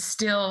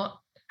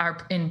still are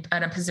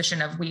at a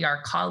position of we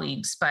are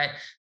colleagues, but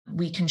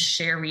we can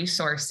share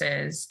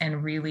resources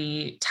and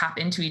really tap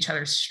into each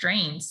other's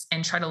strengths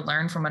and try to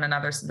learn from one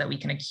another so that we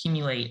can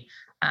accumulate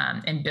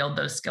and build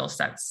those skill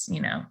sets,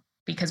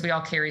 because we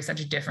all carry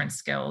such different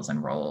skills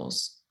and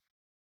roles.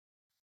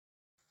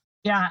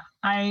 Yeah,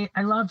 I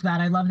love that.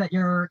 I love that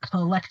you're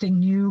collecting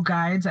new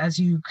guides as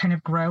you kind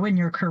of grow in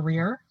your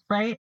career,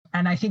 right?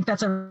 And I think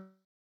that's a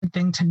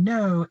thing to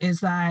know is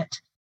that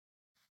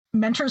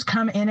mentors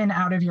come in and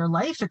out of your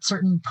life at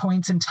certain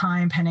points in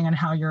time, depending on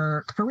how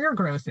your career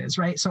growth is,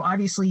 right? So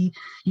obviously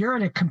you're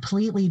in a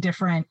completely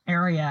different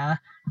area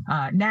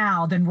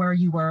now than where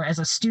you were as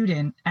a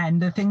student.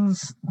 And the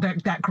things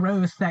that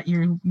growth that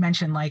you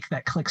mentioned, like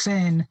that clicks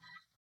in,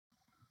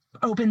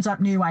 opens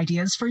up new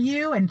ideas for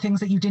you and things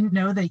that you didn't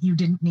know that you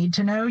didn't need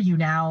to know. You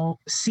now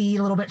see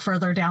a little bit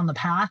further down the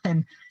path.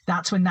 And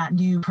that's when that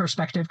new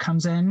perspective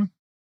comes in.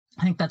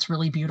 I think that's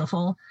really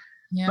beautiful.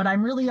 Yeah. But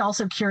I'm really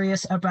also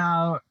curious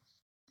about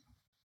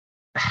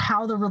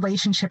how the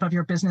relationship of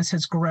your business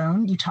has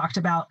grown. You talked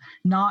about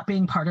not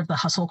being part of the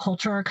hustle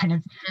culture, kind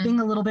of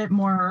being a little bit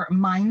more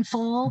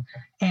mindful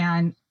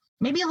and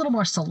maybe a little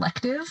more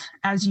selective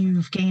as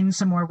you've gained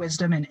some more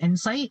wisdom and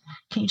insight.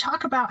 Can you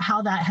talk about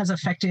how that has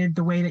affected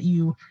the way that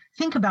you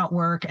think about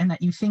work and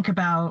that you think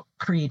about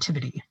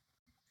creativity?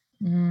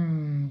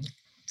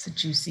 It's a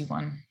juicy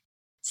one.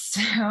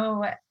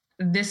 So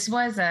this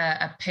was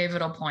a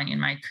pivotal point in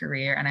my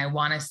career. And I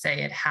want to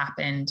say it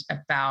happened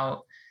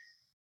about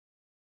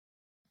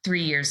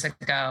 3 years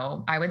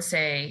ago. I would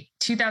say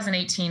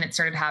 2018, it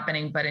started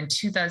happening, but in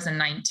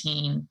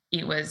 2019,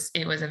 it was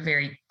a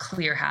very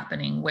clear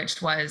happening, which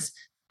was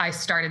I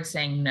started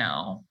saying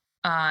no.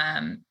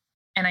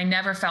 And I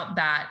never felt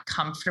that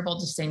comfortable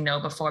to say no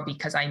before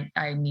because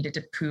I needed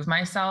to prove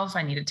myself.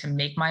 I needed to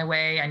make my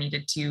way. I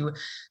needed to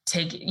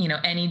take,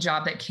 any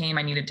job that came.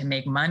 I needed to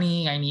make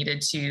money. I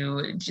needed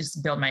to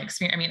just build my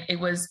experience. I mean,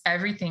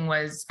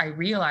 I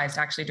realized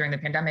actually during the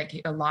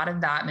pandemic, a lot of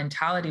that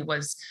mentality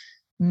was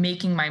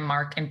making my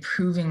mark and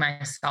proving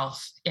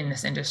myself in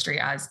this industry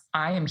as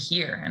I am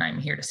here and I'm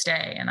here to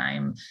stay and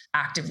I'm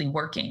actively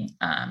working.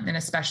 And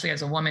especially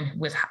as a woman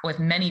with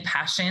many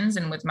passions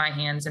and with my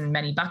hands in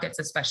many buckets,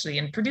 especially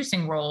in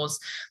producing roles,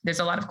 there's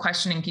a lot of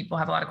questioning. People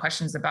have a lot of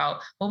questions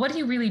about, well, what do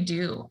you really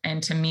do?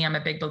 And to me, I'm a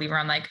big believer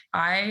on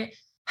I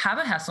have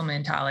a hustle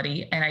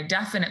mentality and I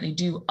definitely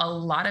do a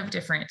lot of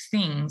different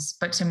things,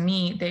 but to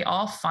me, they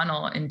all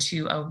funnel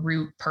into a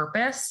root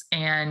purpose.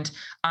 And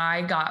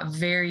I got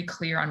very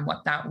clear on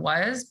what that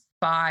was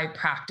by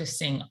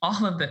practicing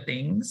all of the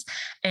things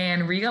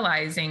and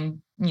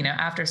realizing,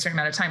 after a certain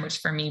amount of time, which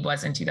for me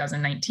was in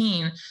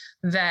 2019,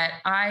 that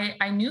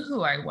I knew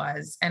who I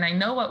was and I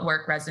know what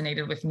work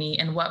resonated with me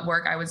and what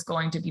work I was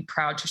going to be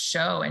proud to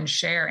show and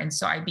share. And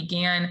so I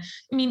began,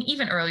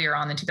 even earlier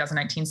on in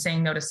 2019,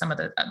 saying no to some of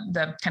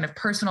the kind of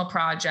personal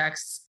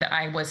projects that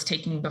I was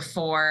taking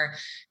before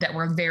that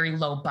were very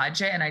low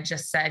budget. And I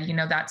just said,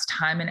 that's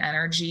time and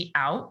energy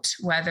out,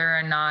 whether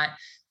or not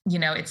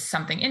it's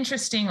something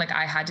interesting. Like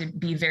I had to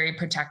be very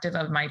protective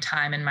of my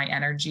time and my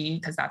energy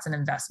because that's an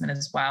investment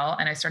as well.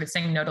 And I started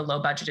saying no to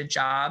low budgeted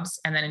jobs.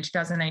 And then in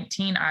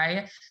 2019,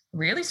 I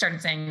really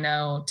started saying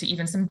no to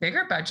even some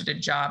bigger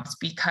budgeted jobs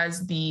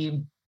because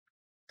the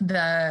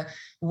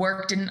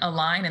work didn't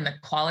align and the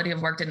quality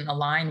of work didn't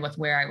align with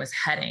where I was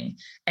heading.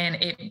 And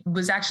it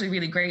was actually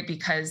really great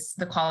because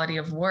the quality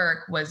of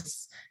work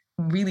was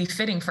really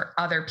fitting for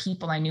other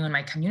people I knew in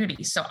my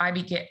community. So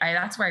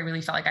that's where I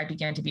really felt like I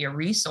began to be a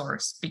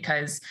resource,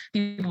 because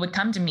people would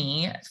come to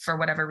me for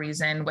whatever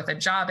reason with a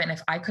job. And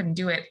if I couldn't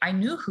do it, I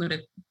knew who to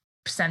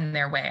send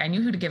their way. I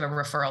knew who to give a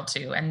referral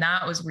to. And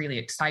that was really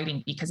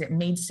exciting because it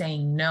made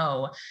saying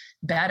no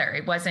better.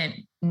 It wasn't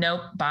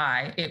nope,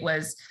 bye. It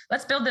was,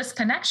 let's build this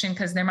connection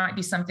because there might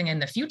be something in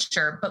the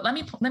future, but let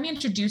me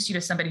introduce you to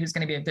somebody who's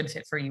going to be a good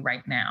fit for you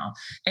right now.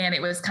 And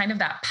it was kind of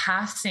that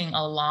passing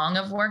along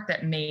of work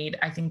that made,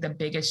 I think, the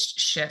biggest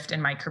shift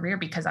in my career,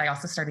 because I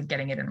also started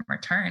getting it in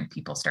return.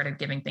 People started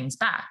giving things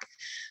back.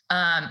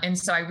 And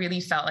so I really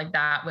felt like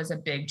that was a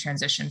big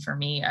transition for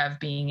me, of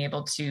being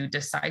able to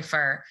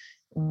decipher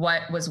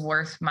what was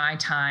worth my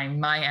time,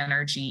 my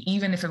energy,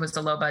 even if it was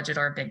a low budget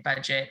or a big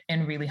budget,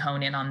 and really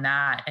hone in on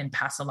that and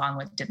pass along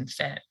what didn't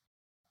fit.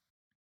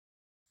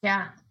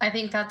 Yeah, I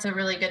think that's a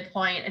really good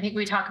point. I think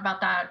we talk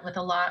about that with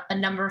a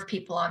number of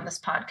people on this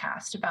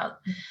podcast, about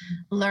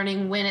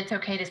learning when it's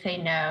okay to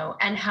say no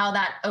and how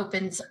that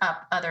opens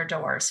up other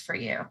doors for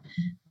you.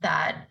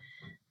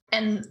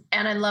 And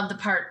I love the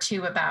part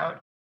too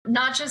about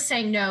not just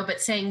saying no,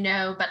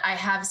 but I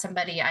have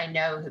somebody I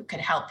know who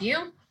could help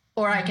you,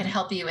 or I can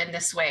help you in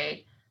this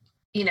way,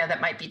 that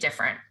might be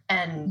different,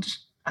 and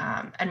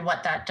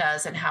what that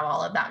does and how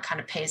all of that kind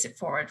of pays it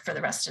forward for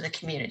the rest of the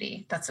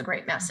community. That's a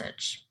great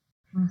message.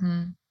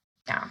 Mm-hmm.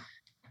 Yeah.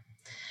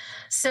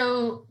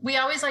 So we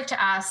always like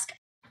to ask,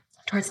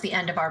 towards the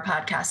end of our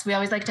podcast,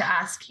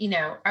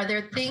 are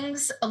there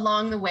things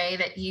along the way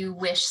that you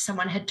wish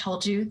someone had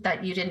told you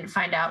that you didn't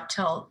find out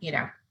till,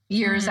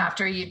 years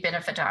after you'd been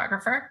a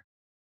photographer?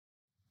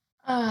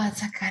 Oh,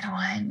 that's a good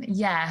one.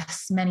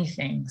 Yes, many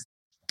things.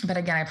 But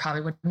again, I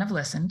probably wouldn't have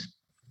listened.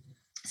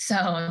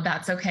 So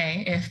that's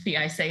okay if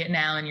I say it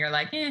now and you're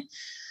like,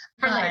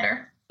 for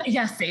later.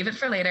 Yeah, save it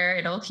for later.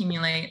 It'll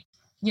accumulate.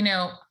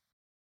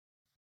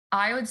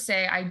 I would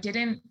say I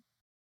didn't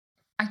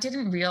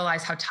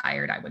realize how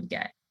tired I would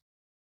get.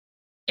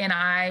 And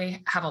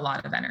I have a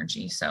lot of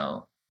energy.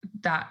 So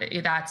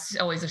that's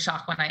always a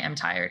shock when I am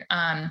tired.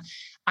 I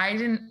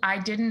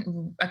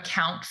didn't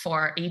account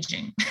for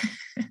aging.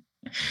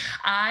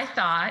 I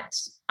thought,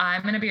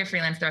 I'm going to be a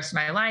freelance the rest of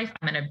my life.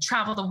 I'm going to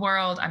travel the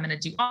world. I'm going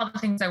to do all the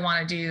things I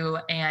want to do.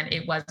 And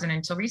it wasn't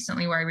until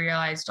recently where I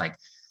realized, like,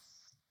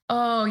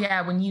 oh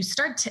yeah, when you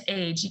start to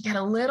age, you get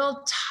a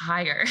little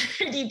tired.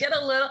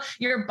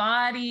 Your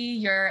body,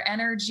 your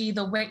energy,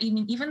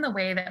 even the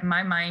way that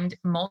my mind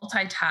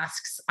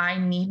multitasks, I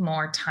need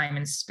more time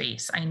and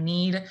space. I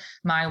need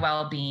my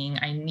well-being.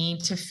 I need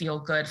to feel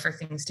good for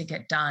things to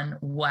get done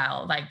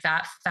well. Like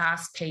that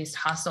fast-paced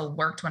hustle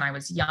worked when I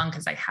was young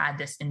because I had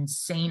this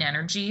insane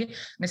energy. And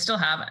I still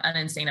have an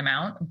insane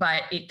amount,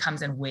 but it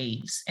comes in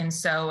waves. And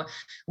so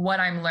what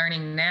I'm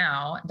learning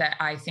now that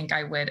I think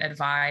I would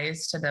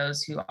advise to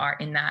those who are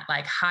in that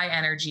like high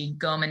energy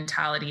go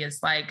mentality is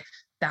like,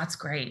 that's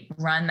great,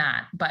 run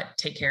that, but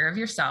take care of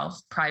yourself,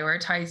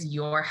 prioritize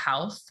your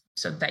health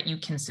so that you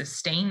can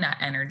sustain that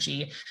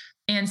energy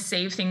and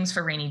save things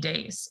for rainy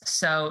days.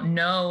 So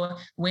know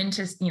when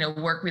to,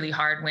 work really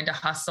hard, when to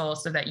hustle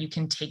so that you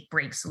can take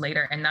breaks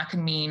later. And that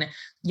can mean,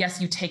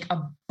 yes, you take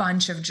a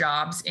bunch of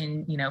jobs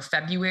in,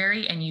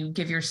 February, and you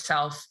give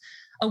yourself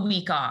a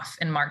week off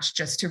in March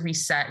just to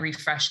reset,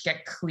 refresh,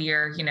 get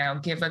clear,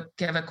 give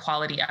a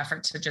quality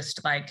effort to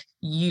just like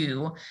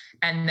you,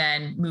 and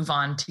then move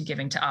on to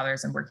giving to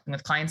others and working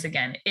with clients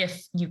again,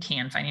 if you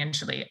can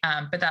financially.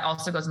 But that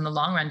also goes in the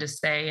long run to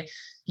say,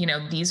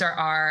 these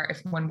are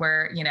when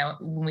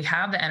we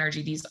have the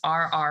energy, these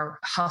are our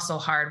hustle,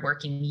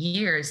 hardworking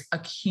years.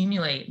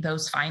 Accumulate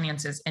those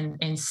finances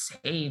and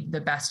save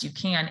the best you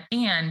can.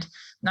 And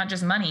not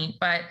just money,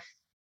 but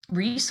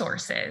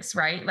resources,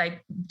 right?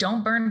 Like,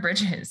 don't burn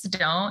bridges.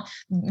 Don't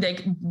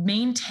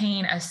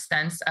maintain a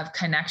sense of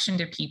connection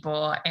to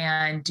people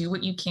and do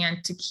what you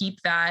can to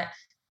keep that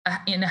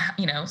in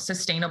a,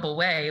 sustainable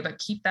way, but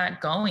keep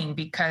that going,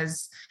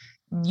 because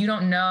you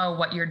don't know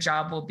what your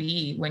job will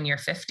be when you're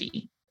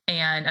 50.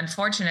 And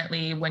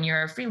unfortunately, when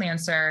you're a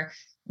freelancer,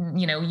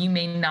 you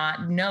may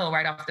not know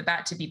right off the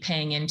bat to be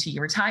paying into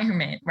your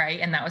retirement, right?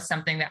 And that was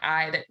something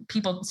that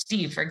people,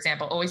 Steve, for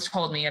example, always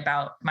told me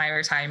about my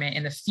retirement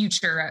and the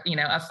future,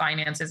 of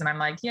finances. And I'm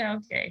like, yeah,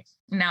 okay.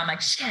 Now I'm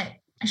like, shit,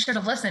 I should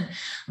have listened.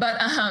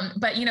 But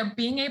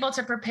being able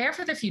to prepare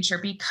for the future,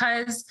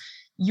 because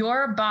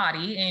your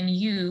body and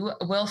you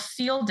will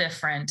feel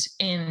different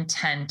in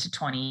 10 to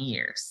 20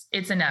 years.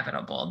 It's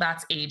inevitable.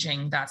 That's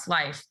aging, that's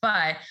life.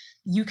 But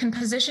you can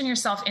position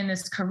yourself in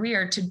this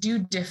career to do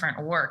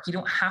different work. You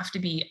don't have to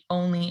be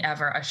only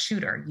ever a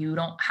shooter. You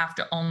don't have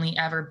to only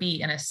ever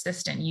be an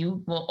assistant.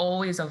 You will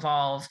always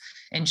evolve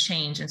and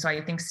change. And so I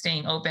think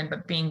staying open,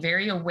 but being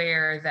very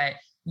aware that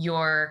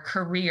your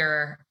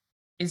career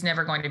is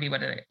never going to be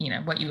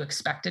what you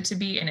expect it to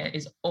be. And it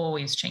is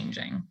always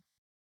changing.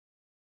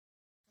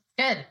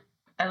 Good.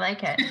 I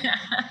like it.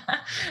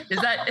 Does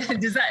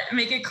that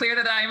make it clear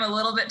that I'm a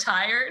little bit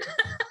tired?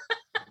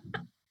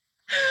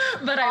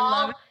 But I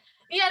love it.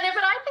 Yeah, no,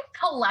 but I think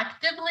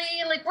collectively,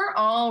 like we're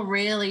all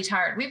really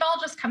tired. We've all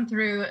just come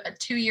through a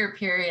 2-year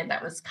period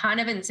that was kind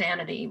of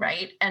insanity,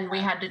 right? And we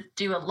had to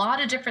do a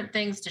lot of different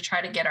things to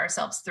try to get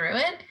ourselves through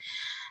it.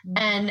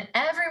 And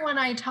everyone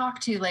I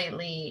talked to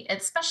lately,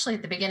 especially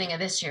at the beginning of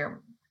this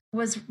year,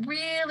 was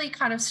really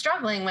kind of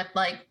struggling with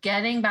like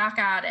getting back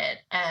at it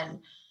and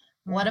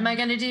what am I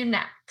going to do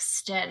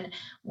next? And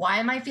why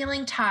am I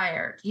feeling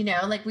tired? You know,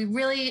 like we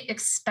really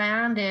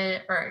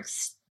expended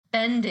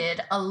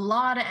a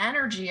lot of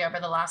energy over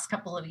the last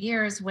couple of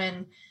years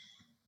when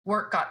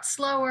work got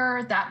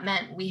slower. That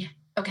meant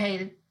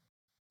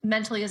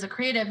mentally as a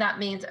creative, that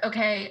means,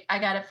 okay, I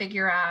got to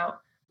figure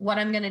out what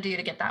I'm going to do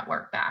to get that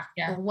work back.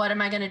 Yeah. Or what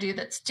am I going to do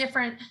that's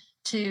different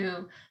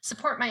to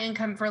support my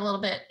income for a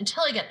little bit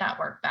until I get that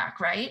work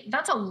back, right?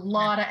 That's a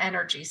lot of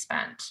energy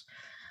spent.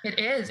 It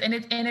is. And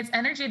it's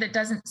energy that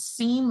doesn't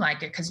seem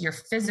like it because you're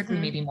physically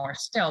maybe more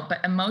still,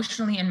 but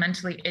emotionally and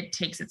mentally it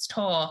takes its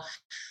toll.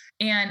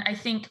 And I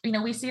think, you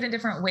know, we see it in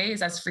different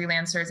ways as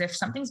freelancers. If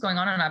something's going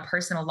on in our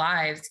personal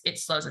lives, it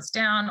slows us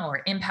down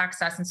or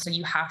impacts us. And so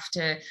you have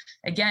to,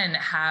 again,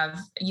 have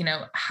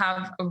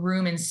a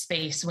room and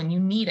space when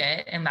you need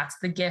it. And that's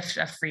the gift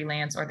of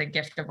freelance or the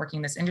gift of working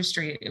in this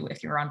industry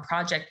if you're on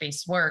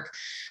project-based work.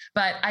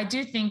 But I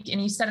do think,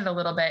 and you said it a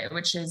little bit,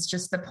 which is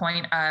just the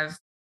point of,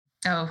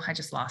 oh, I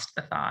just lost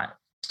the thought.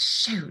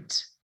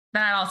 Shoot.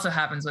 That also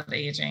happens with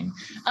aging.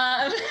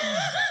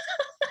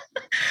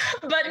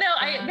 But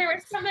no, there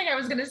was something I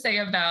was going to say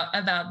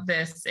about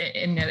this,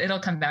 and it'll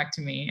come back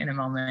to me in a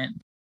moment.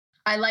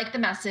 I like the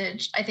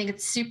message. I think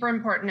it's super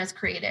important as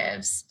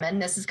creatives.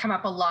 And this has come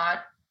up a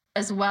lot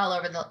as well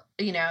over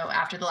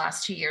after the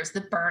last 2 years,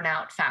 the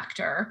burnout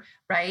factor,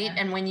 right? Yeah.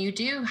 And when you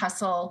do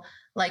hustle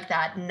like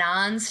that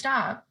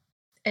nonstop,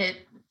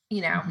 it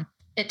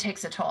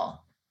takes a toll.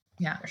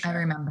 Yeah, sure. I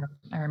remember.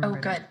 Oh,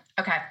 good. That.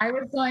 Okay. I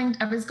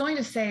was going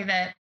to say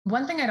that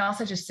one thing I'd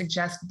also just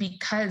suggest,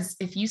 because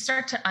if you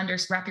start to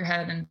wrap your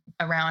head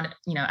around,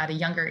 at a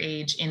younger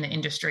age in the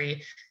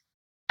industry,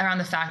 around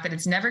the fact that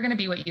it's never going to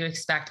be what you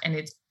expect and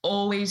it's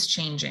always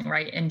changing,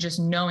 right? And just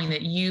knowing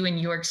that you and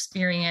your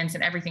experience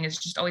and everything is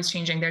just always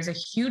changing, there's a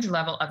huge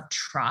level of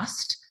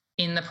trust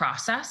in the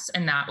process.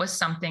 And that was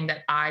something that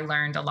I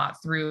learned a lot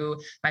through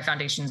my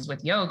foundations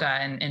with yoga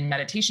and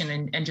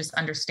meditation and just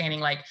understanding,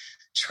 like,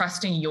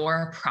 trusting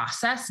your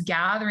process,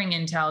 gathering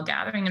intel,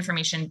 gathering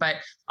information, but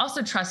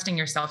also trusting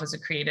yourself as a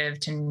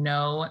creative to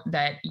know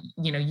that,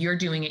 you're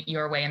doing it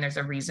your way and there's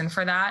a reason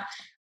for that.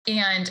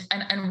 And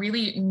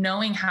really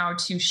knowing how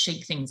to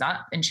shake things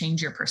up and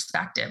change your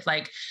perspective.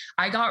 Like,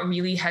 I got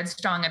really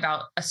headstrong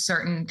about a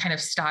certain kind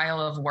of style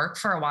of work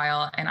for a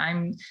while. And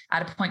I'm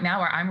at a point now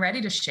where I'm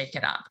ready to shake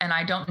it up. And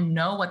I don't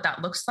know what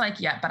that looks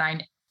like yet, but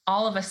I'm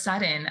all of a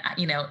sudden,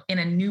 in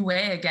a new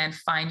way, again,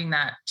 finding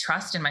that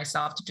trust in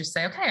myself to just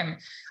say, okay,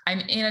 I'm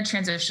in a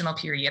transitional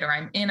period, or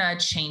I'm in a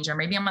change, or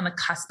maybe I'm on the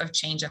cusp of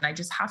change. And I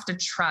just have to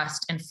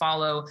trust and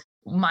follow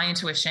my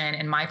intuition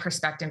and my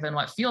perspective and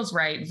what feels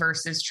right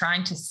versus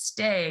trying to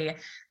stay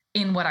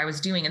in what I was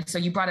doing. And so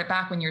you brought it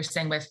back when you were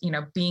saying with,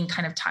 being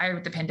kind of tired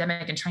with the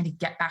pandemic and trying to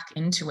get back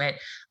into it.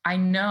 I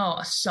know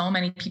so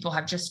many people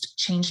have just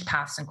changed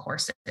paths and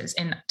courses.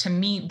 And to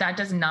me, that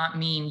does not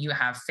mean you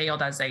have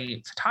failed as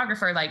a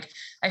photographer. Like,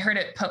 I heard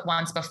it put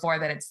once before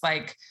that it's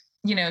like,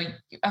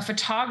 a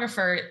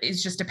photographer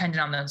is just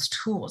dependent on those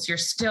tools. You're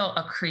still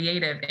a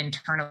creative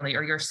internally,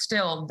 or you're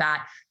still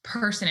that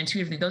person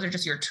intuitively. Those are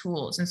just your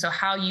tools. And so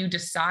how you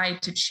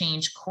decide to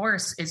change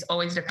course is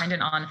always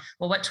dependent on,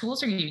 well, what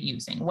tools are you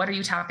using? What are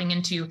you tapping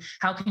into?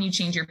 How can you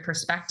change your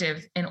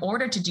perspective in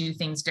order to do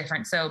things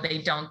different so they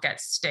don't get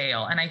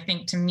stale? And I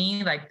think, to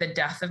me, like, the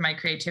death of my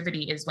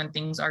creativity is when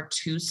things are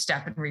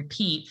two-step and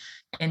repeat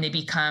and they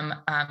become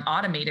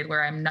automated,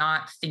 where I'm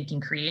not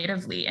thinking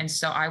creatively. And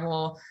so I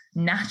will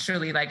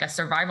naturally, like, a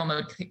survival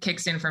mode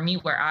kicks in for me,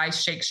 where I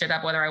shake shit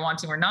up whether I want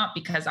to or not,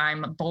 because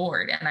I'm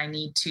bored and I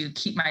need to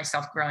keep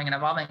myself growing and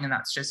evolving. And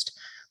that's just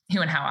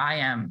who and how I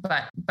am.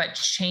 But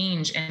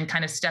change and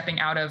kind of stepping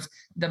out of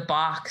the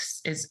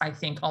box is, I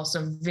think,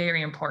 also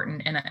very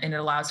important, and it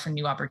allows for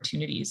new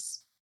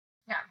opportunities.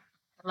 Yeah,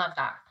 I love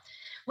that.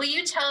 Will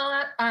you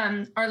tell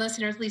our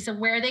listeners, Lisa,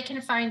 where they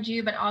can find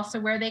you, but also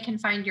where they can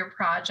find your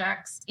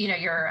projects,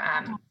 your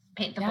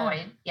Paint the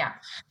Void?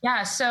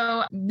 Yeah.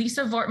 So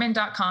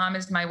lisavoortman.com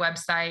is my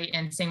website,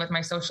 and same with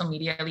my social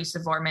media, Lisa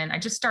Voortman. I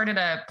just started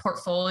a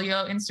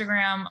portfolio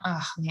Instagram.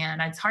 Oh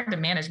man, it's hard to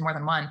manage more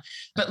than one,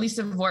 but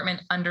Lisa Voortman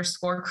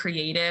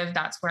 _creative.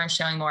 That's where I'm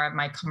showing more of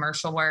my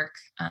commercial work,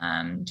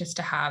 just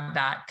to have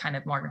that kind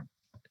of more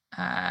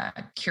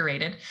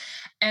curated.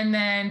 And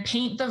then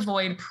Paint the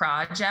Void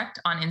Project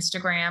on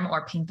Instagram,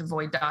 or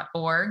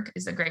paintthevoid.org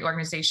is a great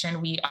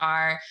organization. We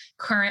are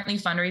currently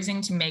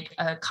fundraising to make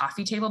a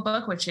coffee table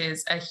book, which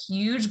is a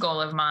huge goal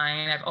of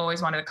mine. I've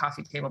always wanted a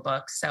coffee table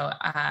book. So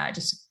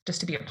just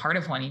to be a part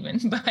of one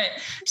even, but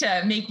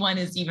to make one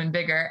is even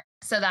bigger.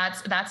 So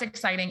that's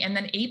exciting. And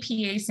then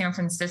APA San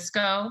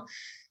Francisco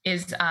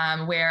is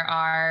where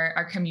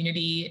our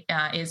community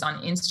is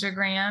on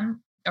Instagram.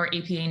 or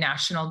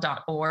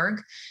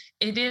apanational.org.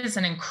 It is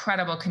an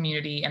incredible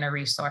community and a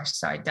resource.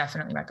 So I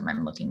definitely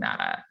recommend looking that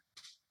up.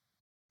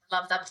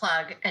 Love that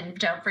plug. And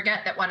don't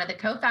forget that one of the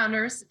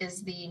co-founders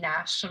is the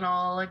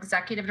National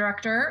Executive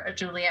Director,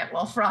 Juliette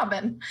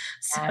Wolf-Robin.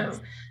 So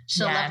yes.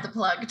 She'll love the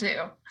plug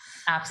too.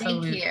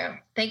 Absolutely. Thank you.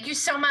 Thank you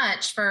so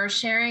much for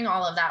sharing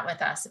all of that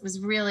with us. It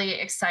was really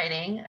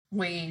exciting.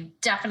 We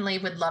definitely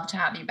would love to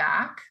have you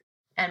back,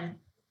 and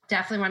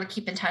definitely want to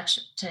keep in touch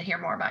to hear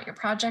more about your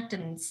project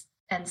and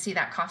see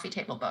that coffee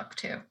table book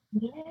too.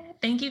 Yeah.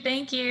 Thank you.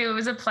 Thank you. It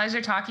was a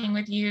pleasure talking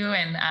with you.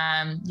 And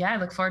I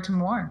look forward to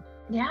more.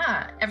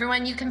 Yeah.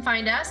 Everyone, you can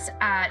find us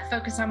at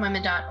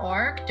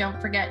focusonwomen.org.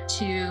 Don't forget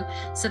to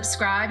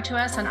subscribe to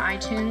us on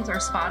iTunes or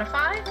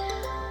Spotify,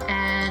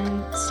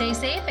 and stay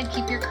safe and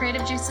keep your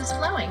creative juices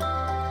flowing.